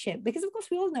entrepreneurship. Because, of course,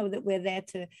 we all know that we're there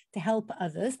to help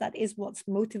others. That is what's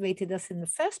motivated us in the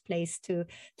first place to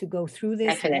go through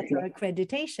this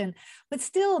accreditation. But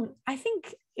still, I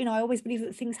think, I always believe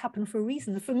that things happen for a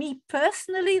reason. For me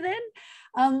personally, then,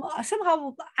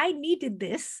 somehow I needed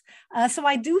this. So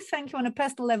I do thank you on a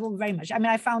personal level very much.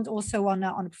 I found also on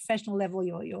a professional level,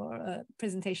 your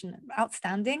presentation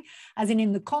outstanding, as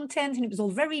in the content, and it was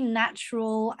all very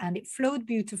natural and it flowed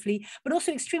beautifully, but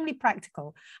also extremely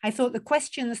practical. I thought the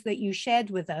questions that you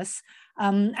shared with us,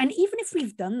 and even if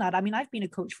we've done that, I've been a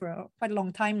coach for quite a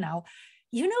long time now,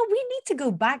 we need to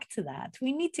go back to that.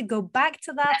 We need to go back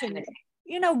to that. Definitely.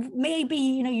 And, maybe,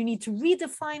 you need to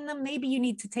redefine them. Maybe you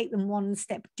need to take them one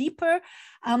step deeper.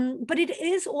 But it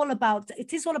is all about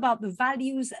the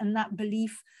values and that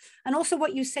belief. And also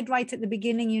what you said right at the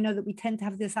beginning, that we tend to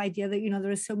have this idea that,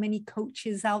 there are so many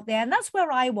coaches out there. And that's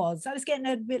where I was getting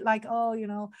a bit like,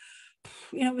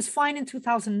 it was fine in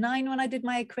 2009 when I did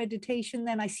my accreditation.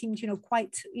 Then I seemed,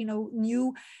 quite,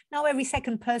 new. Now every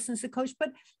second person's a coach,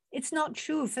 but it's not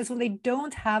true. First of all, they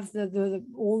don't have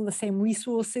all the same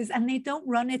resources, and they don't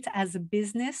run it as a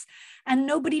business, and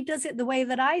nobody does it the way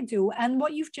that I do. And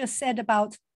what you've just said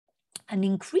about an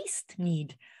increased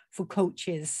need for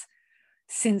coaches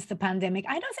since the pandemic,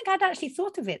 I don't think I'd actually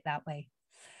thought of it that way.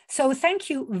 So thank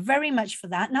you very much for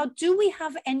that. Now, do we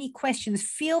have any questions?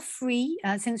 Feel free,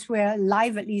 since we're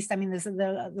live, at least. I mean, there's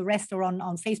the rest are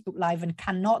on Facebook Live and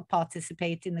cannot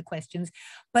participate in the questions.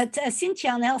 But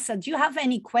Cynthia and Elsa, do you have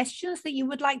any questions that you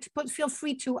would like to put? Feel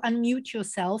free to unmute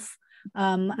yourself.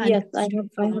 Yes, I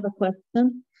have a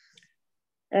question.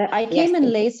 I came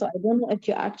in late, so I don't know if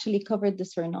you actually covered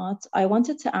this or not. I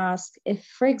wanted to ask if,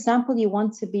 for example, you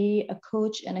want to be a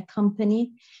coach in a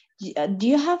company, do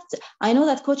you have to, I know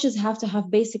that coaches have to have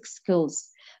basic skills,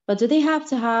 but do they have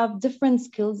to have different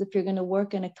skills if you're going to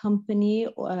work in a company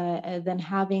than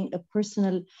having a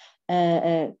personal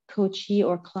coachee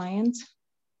or client?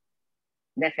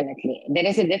 Definitely. There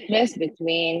is a difference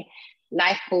between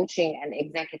life coaching and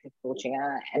executive coaching.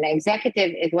 An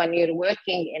executive is when you're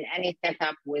working in any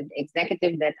setup with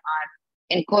executives that are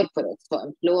in corporate, so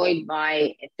employed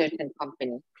by a certain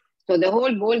company. So the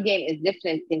whole ball game is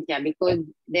different, Cynthia, because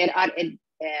there are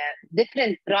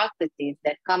different processes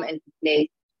that come into place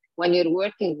when you're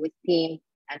working with teams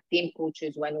and team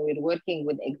coaches, when you're working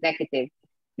with executives.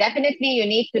 Definitely, you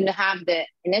need to have the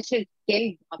initial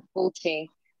skills of coaching,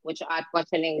 which are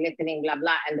questioning, listening, blah,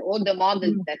 blah, and all the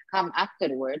models that come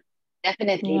afterwards,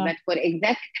 definitely. Yeah. But for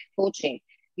executive coaching,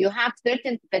 you have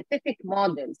certain specific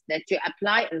models that you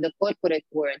apply in the corporate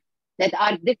world that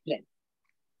are different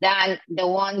than the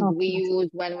ones we use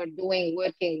when we're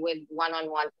working with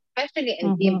one-on-one, especially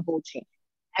in team coaching.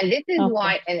 And this is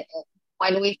why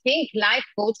when we think life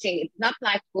coaching, it's not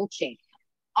life coaching.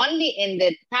 Only in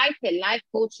the title life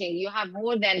coaching, you have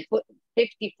more than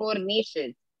 54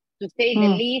 niches, to say the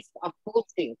least, of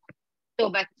coaching.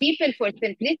 So, but people, for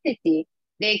simplicity,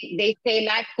 they say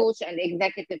life coach and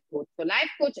executive coach. So life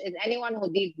coach is anyone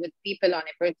who deals with people on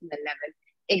a personal level.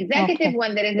 Executive,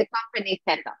 when there is a company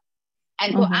setup.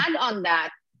 And to add on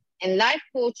that, in life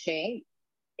coaching,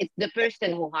 it's the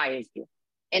person who hires you.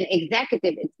 In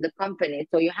executive, it's the company.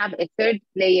 So you have a third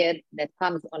player that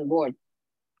comes on board,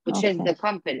 which is the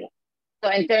company. So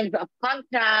in terms of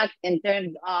contract, in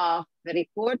terms of the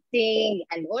reporting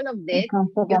and all of this,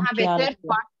 you have a third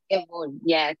party involved.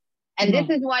 Yes. And this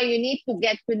is why you need to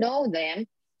get to know them,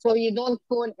 so you don't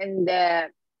fall in the,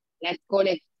 let's call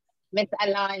it,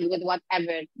 misaligned with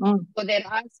whatever. So there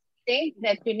are things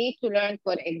that you need to learn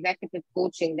for executive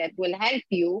coaching that will help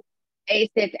you ace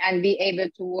it and be able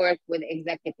to work with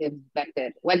executives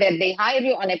better, whether they hire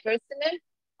you on a personal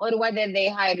or whether they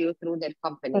hire you through their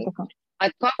company.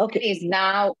 But companies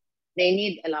now, they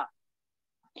need a lot.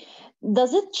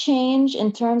 Does it change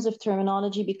in terms of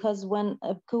terminology? Because when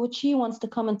a coachee wants to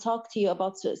come and talk to you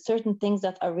about certain things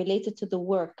that are related to the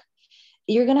work,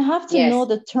 you're going to have to know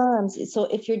the terms. So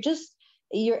if you're just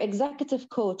your executive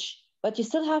coach, but you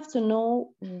still have to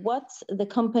know what the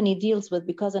company deals with,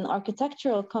 because an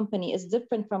architectural company is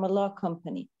different from a law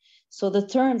company. So the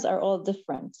terms are all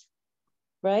different,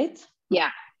 right?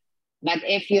 Yeah. But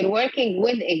if you're working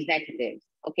with executives,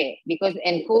 okay, because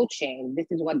in coaching, this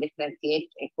is what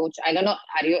differentiates a coach. I don't know,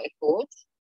 are you a coach?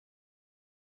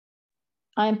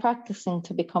 I'm practicing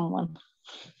to become one.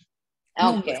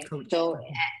 Okay, so,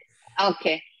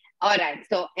 okay, all right.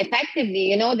 So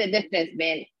effectively, you know the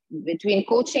difference between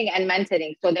coaching and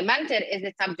mentoring. So the mentor is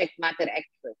a subject matter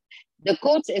expert. The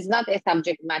coach is not a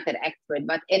subject matter expert,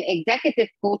 but in executive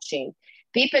coaching,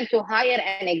 people to hire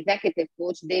an executive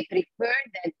coach, they prefer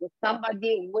that with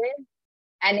somebody with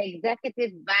an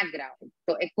executive background,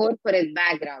 so a corporate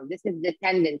background. This is the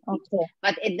tendency.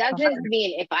 But it doesn't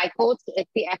mean if I coach a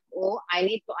CFO, I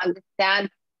need to understand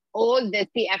all the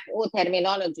CFO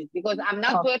terminologies, because I'm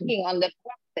not working on the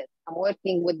process. I'm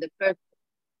working with the person.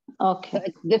 So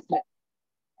it's different.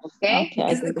 Okay.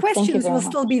 Because the questions will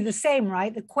still be the same,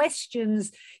 right? The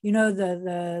questions,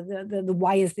 the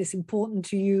why is this important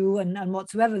to you and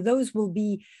whatsoever, those will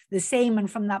be the same.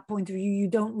 And from that point of view, you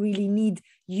don't really need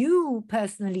you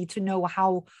personally to know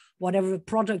how whatever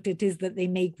product it is that they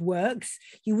make works,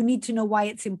 you need to know why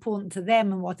it's important to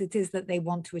them and what it is that they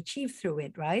want to achieve through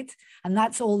it, right? And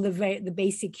that's all the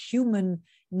basic human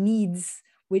needs,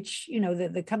 which, you know,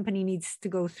 the company needs to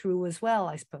go through as well,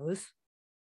 I suppose.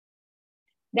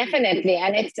 Definitely.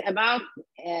 And it's about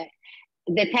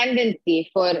the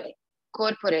tendency for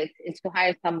corporates is to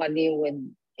hire somebody with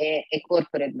a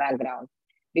corporate background,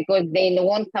 because they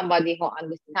want somebody who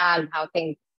understands how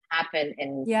things happen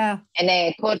in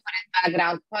a corporate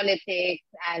background, politics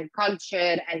and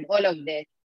culture and all of this.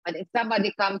 But if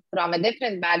somebody comes from a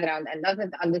different background and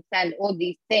doesn't understand all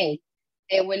these things,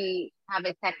 they will have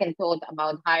a second thought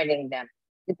about hiring them.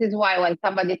 This is why when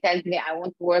somebody tells me I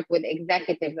want to work with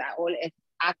executives, I always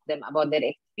ask them about their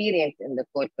experience in the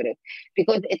corporate,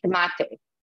 because it matters.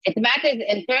 It matters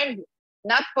in terms,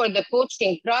 not for the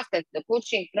coaching process, the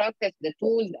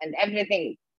tools and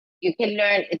everything you can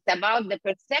learn. It's about the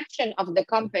perception of the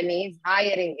companies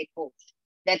hiring a coach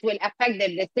that will affect their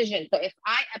decision. So if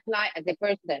I apply as a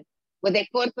person with a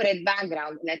corporate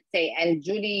background, let's say, and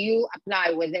Julie, you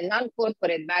apply with a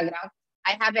non-corporate background,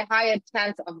 I have a higher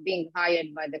chance of being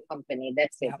hired by the company.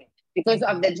 That's it. Because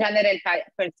of the general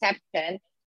perception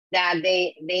that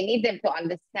they need them to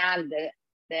understand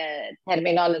the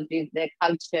terminologies, the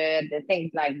culture, the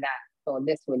things like that. So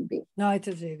this would be. No, I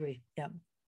totally agree. Yeah.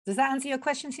 Does that answer your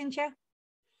question, Cynthia?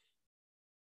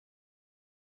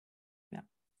 Yeah,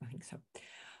 I think so.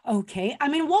 Okay. I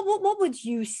mean, what would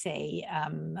you say,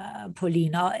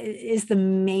 Paulina, is the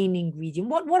main ingredient?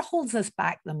 What holds us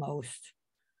back the most?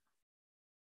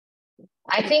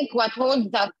 I think what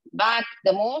holds us back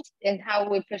the most is how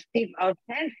we perceive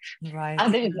ourselves,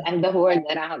 others, and the world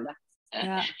around us.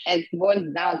 Yeah. It boils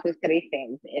down to three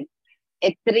things.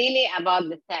 It's really about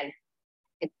the self.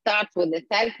 It starts with the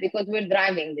self, because we're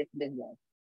driving this business.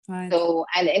 Right. So,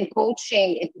 and in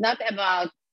coaching, it's not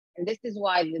about, and this is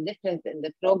why the difference in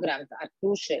the programs are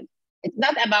crucial. It's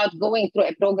not about going through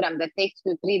a program that takes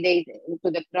you 3 days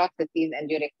into the processes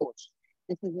and you're a coach.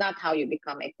 This is not how you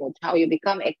become a coach. How you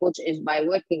become a coach is by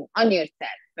working on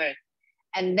yourself first,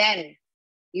 and then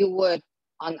you work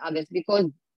on others, because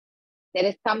there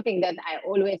is something that I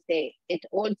always say, it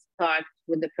all starts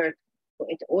with the person. So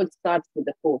it all starts with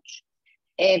the coach.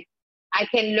 If I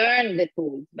can learn the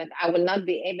tools, but I will not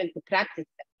be able to practice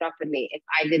them properly if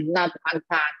I did not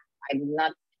unpack, I did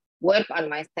not work on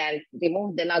myself,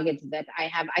 remove the luggage that I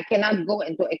have. I cannot go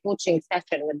into a coaching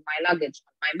session with my luggage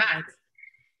on my back. Right.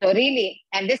 So really,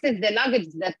 and this is the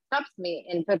luggage that stops me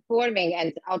in performing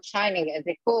and outshining as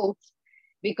a coach,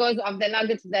 because of the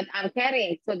luggage that I'm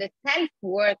carrying. So the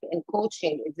self-work in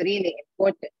coaching is really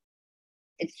important.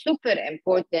 It's super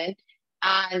important.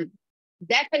 And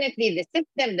definitely the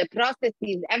system, the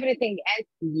processes, everything else,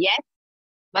 yes,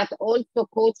 but also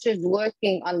coaches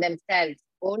working on themselves,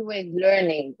 always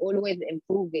learning, always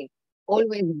improving,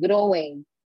 always growing.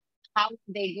 How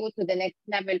they go to the next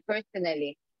level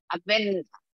personally. I've been,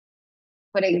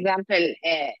 for example,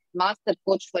 a master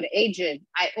coach for ages.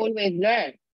 I always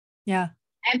learn. Yeah.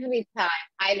 Every time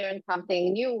I learn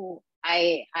something new.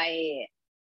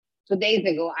 2 days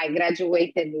ago, I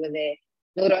graduated with a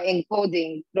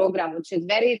neuroencoding program, which is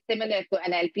very similar to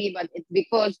NLP, but it's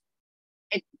because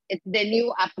it's the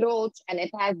new approach and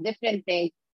it has different things.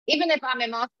 Even if I'm a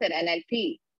master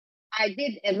NLP, I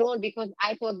did enroll because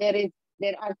I thought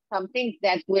there are some things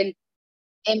that will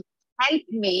help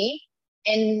me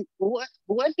in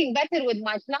working better with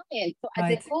my clients. So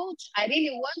as a coach, I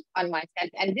really work on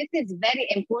myself. And this is very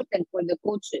important for the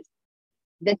coaches.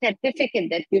 The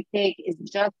certificate that you take is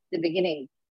just the beginning.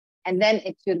 And then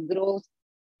it's your growth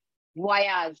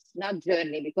voyage, not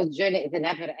journey, because journey is a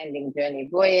never-ending journey.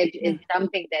 Voyage is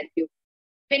something that you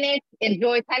finish,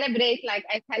 enjoy, celebrate, like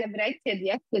I celebrated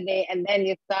yesterday, and then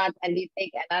you start and you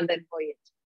take another voyage.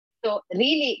 So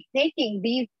really taking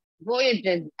these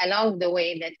voyages along the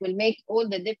way that will make all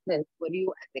the difference for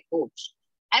you as a coach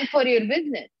and for your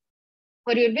business.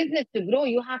 For your business to grow,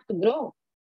 you have to grow.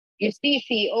 You see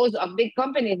CEOs of big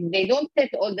companies, they don't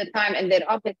sit all the time in their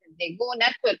offices. They go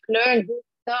network, learn, do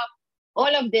stuff,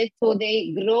 all of this, so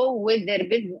they grow with their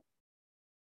business.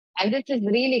 And this is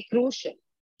really crucial.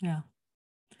 Yeah.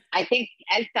 I think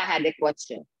Elsa had a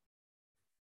question.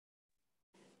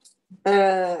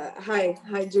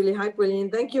 Hi, Julie. Hi,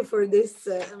 Pauline. Thank you for this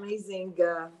amazing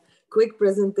quick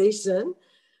presentation.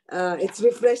 It's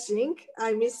refreshing.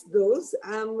 I missed those.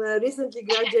 I'm recently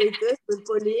graduated with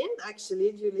Pauline,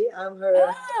 actually, Julie. I'm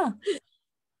her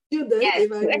student, yes.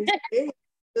 if I may say.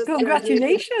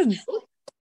 Congratulations.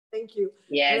 Thank you.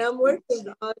 Yes. And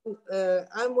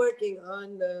I'm working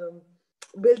on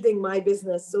building my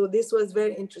business. So this was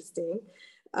very interesting.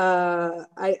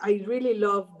 I really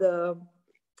love the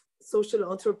social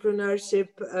entrepreneurship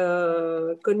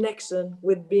connection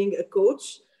with being a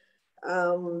coach.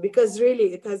 Because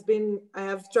really it has been, I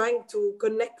have trying to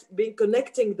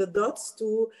connecting the dots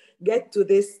to get to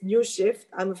this new shift.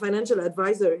 I'm a financial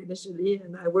advisor initially,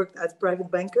 and I worked as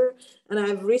private banker, and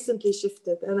I've recently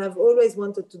shifted, and I've always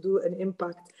wanted to do an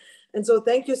impact. And so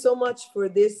thank you so much for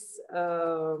this,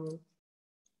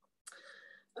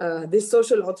 this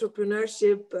social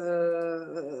entrepreneurship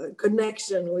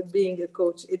connection with being a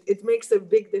coach. It makes a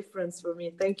big difference for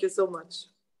me. Thank you so much.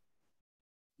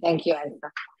 Thank you,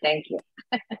 Elsa. Thank you.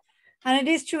 And it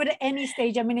is true at any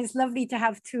stage. I mean, it's lovely to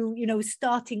have to,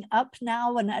 starting up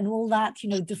now and all that,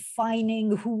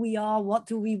 defining who we are, what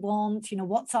do we want,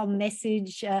 what's our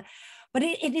message. But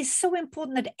it is so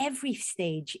important at every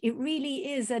stage. It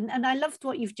really is. And I loved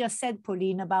what you've just said,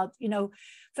 Pauline, about,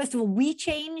 first of all, we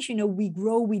change, we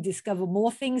grow, we discover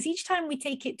more things. Each time we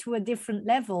take it to a different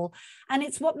level. And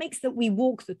it's what makes that we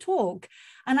walk the talk.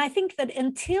 And I think that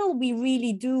until we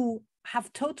really do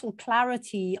have total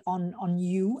clarity on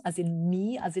you, as in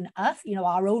me, as in us,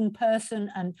 our own person,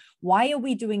 and why are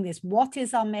we doing this? What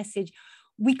is our message?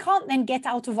 We can't then get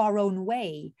out of our own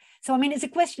way. So, I mean, it's a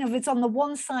question of, it's on the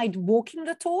one side, walking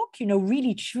the talk,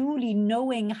 really truly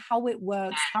knowing how it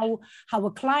works, how a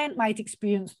client might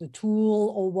experience the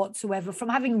tool or whatsoever from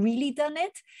having really done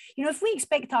it. If we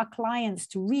expect our clients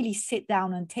to really sit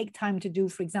down and take time to do,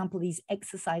 for example, these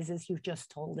exercises you've just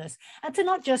told us, and to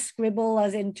not just scribble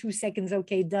as in 2 seconds,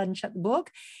 okay, done, shut the book.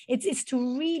 It's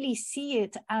to really see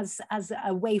it as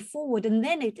a way forward. And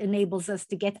then it enables us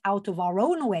to get out of our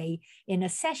own way in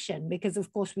a session, because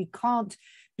of course we can't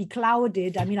be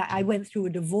clouded. I mean, I went through a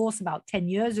divorce about 10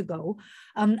 years ago,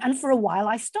 and for a while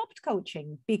I stopped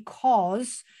coaching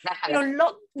because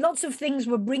lots of things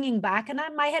were bringing back, and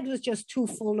my head was just too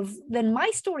full of, then my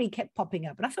story kept popping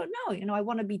up, and I thought, no, I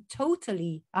want to be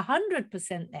totally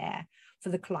 100% there for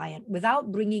the client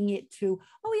without bringing it to,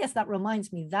 oh yes, that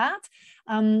reminds me that.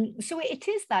 So it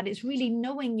is that, it's really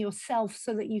knowing yourself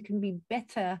so that you can be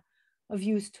better of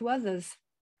use to others.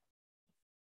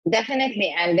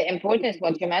 Definitely. And the importance,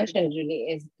 what you mentioned,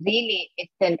 Julie, is really,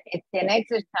 it's an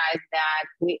exercise that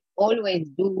we always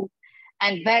do,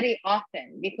 and very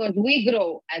often, because we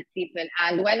grow as people.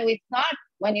 And when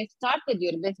you started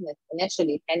your business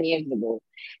initially 10 years ago,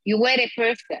 you were a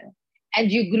person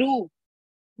and you grew.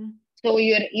 So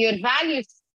your values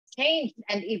changed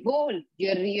and evolved.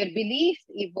 Your beliefs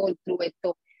evolved through it.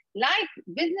 So like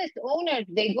business owners,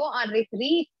 they go on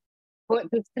retreat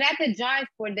to strategize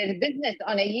for their business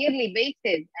on a yearly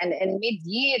basis and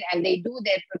mid-year, and they do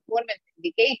their performance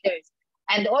indicators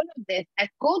and all of this. As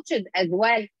coaches as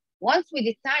well, once we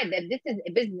decide that this is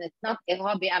a business, not a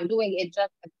hobby, I'm doing it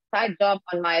just as a side job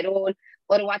on my role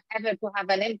or whatever to have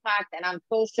an impact, and I'm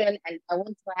social and I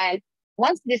want to help.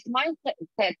 Once this mindset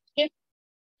shifts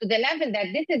to the level that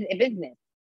this is a business,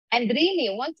 and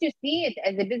really once you see it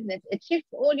as a business, it shifts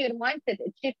all your mindset,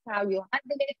 it shifts how you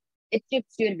handle it, it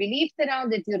shifts your beliefs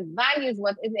around it, your values,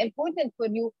 what is important for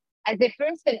you as a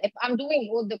person. If I'm doing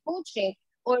all the coaching,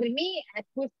 or me as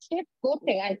shift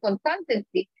coaching and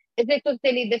consultancy, is a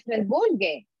totally different ball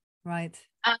game. Right.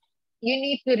 You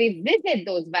need to revisit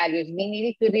those values. We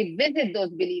need to revisit those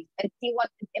beliefs and see what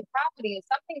is empowering you.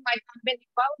 Something might have been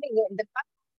empowering you in the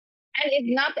past, and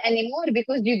it's not anymore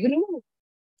because you grew.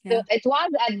 Yeah. So it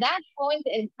was at that point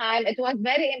in time, it was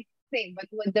very empowering, but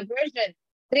with the version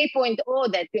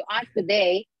 3.0 that you are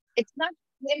today, it's not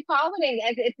empowering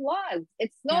as it was.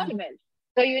 It's normal.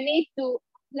 Yeah. So you need to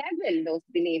level those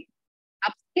beliefs,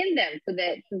 upskill them to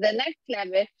the next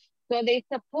level, so they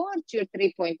support your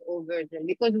 3.0 version,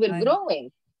 because we're growing.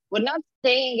 We're not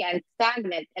staying and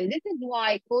stagnant. And this is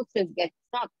why coaches get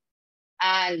stuck.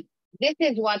 And this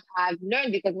is what I've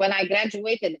learned, because when I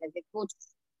graduated as a coach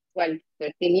 12,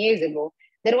 13 years ago,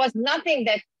 there was nothing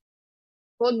that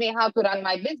told me how to run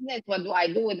my business. What do I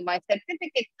do with my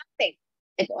certificate? Nothing.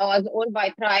 It was all by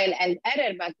trial and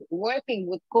error, but working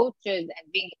with coaches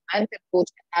and being an mentor coach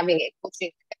and having a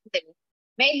coaching academy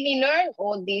made me learn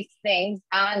all these things.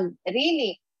 And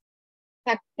really,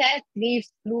 success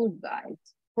leaves clues, guys.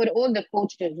 For all the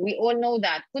coaches, we all know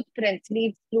that footprints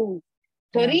leave clues.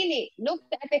 So really, look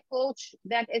at a coach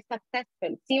that is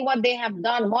successful. See what they have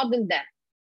done. Model them.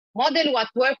 Model what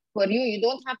worked for you. You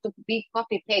don't have to be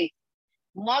copy-paste.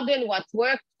 Model what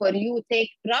works for you. Take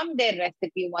from their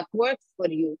recipe what works for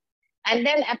you, and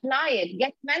then apply it.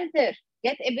 Get mentor.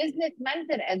 Get a business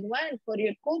mentor as well for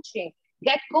your coaching.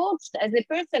 Get coached as a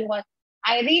person. What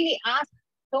I really ask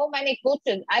so many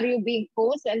coaches, are you being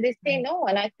coached? And they say no.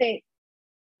 And I say,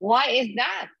 why is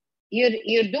that?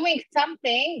 You're doing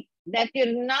something that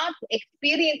you're not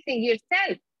experiencing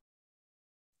yourself.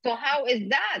 So how is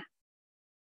that?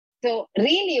 So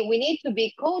really, we need to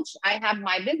be coached. I have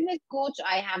my business coach.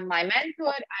 I have my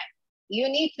mentor. You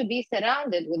need to be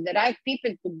surrounded with the right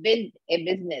people to build a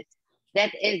business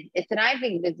that is a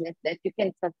thriving business that you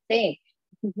can sustain.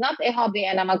 It's not a hobby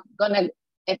and I'm gonna,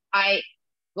 if I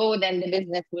go, then the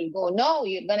business will go. No,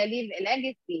 you're gonna leave a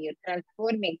legacy. You're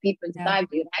transforming people's lives.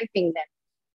 You're helping them.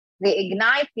 They're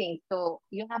igniting, so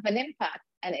you have an impact.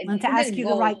 And to ask you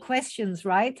the right questions,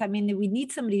 right? I mean, we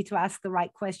need somebody to ask the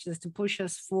right questions to push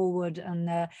us forward.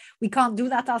 And we can't do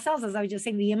that ourselves. As I was just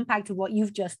saying, the impact of what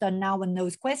you've just done now and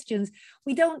those questions,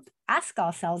 we don't ask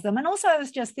ourselves them. And also I was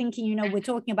just thinking, you know, we're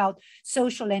talking about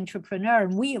social entrepreneur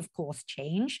and we of course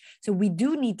change. So we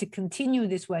do need to continue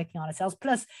this working on ourselves.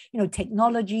 Plus, you know,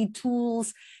 technology,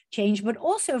 tools change, but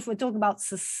also if we're talking about,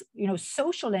 you know,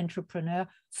 social entrepreneur,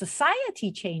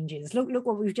 society changes. Look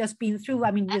what we've just been through.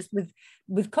 I mean, just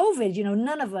with COVID, you know,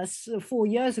 none of us 4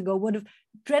 years ago would have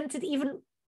dreamt it even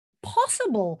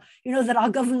possible, you know, that our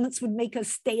governments would make us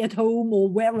stay at home or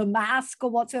wear a mask or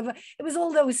whatsoever. It was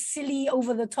all those silly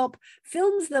over-the-top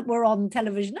films that were on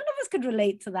television. None of us could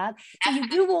relate to that. So you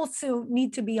do also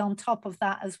need to be on top of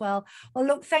that as well. Well,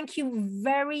 look, thank you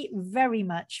very, very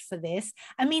much for this.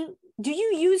 I mean, do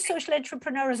you use social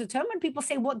entrepreneur as a term? When people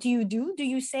say, what do? Do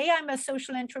you say I'm a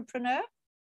social entrepreneur?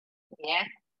 Yeah.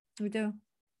 We do.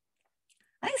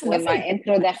 With my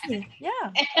introduction. Yeah.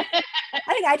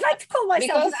 I think I'd like to call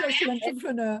myself a social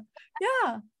entrepreneur.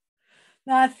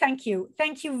 Yeah. Thank you.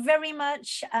 Thank you very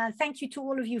much. Thank you to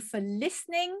all of you for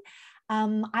listening.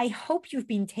 I hope you've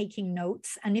been taking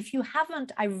notes. And if you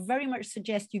haven't, I very much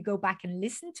suggest you go back and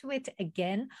listen to it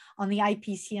again on the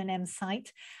IAPC&M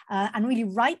site and really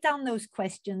write down those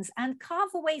questions and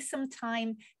carve away some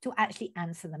time to actually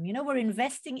answer them. You know, we're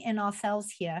investing in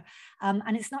ourselves here.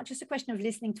 And it's not just a question of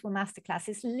listening to a masterclass.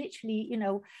 It's literally, you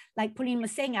know, like Pauline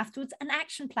was saying afterwards, an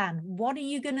action plan. What are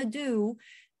you going to do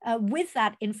with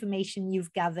that information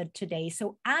you've gathered today?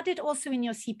 So add it also in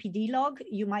your CPD log.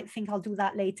 You might think I'll do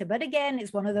that later, but again,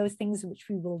 it's one of those things which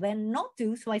we will then not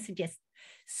do. So I suggest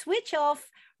switch off,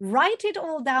 write it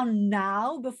all down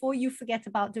now before you forget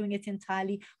about doing it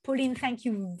entirely. Pauline, thank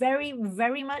you very,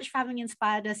 very much for having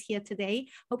inspired us here today.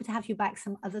 Hope to have you back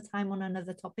some other time on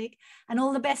another topic, and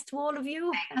all the best to all of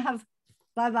you.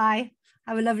 Bye-bye.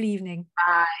 Have a lovely evening.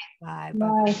 Bye. Bye.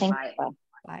 Bye. Bye. Bye.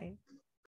 Bye.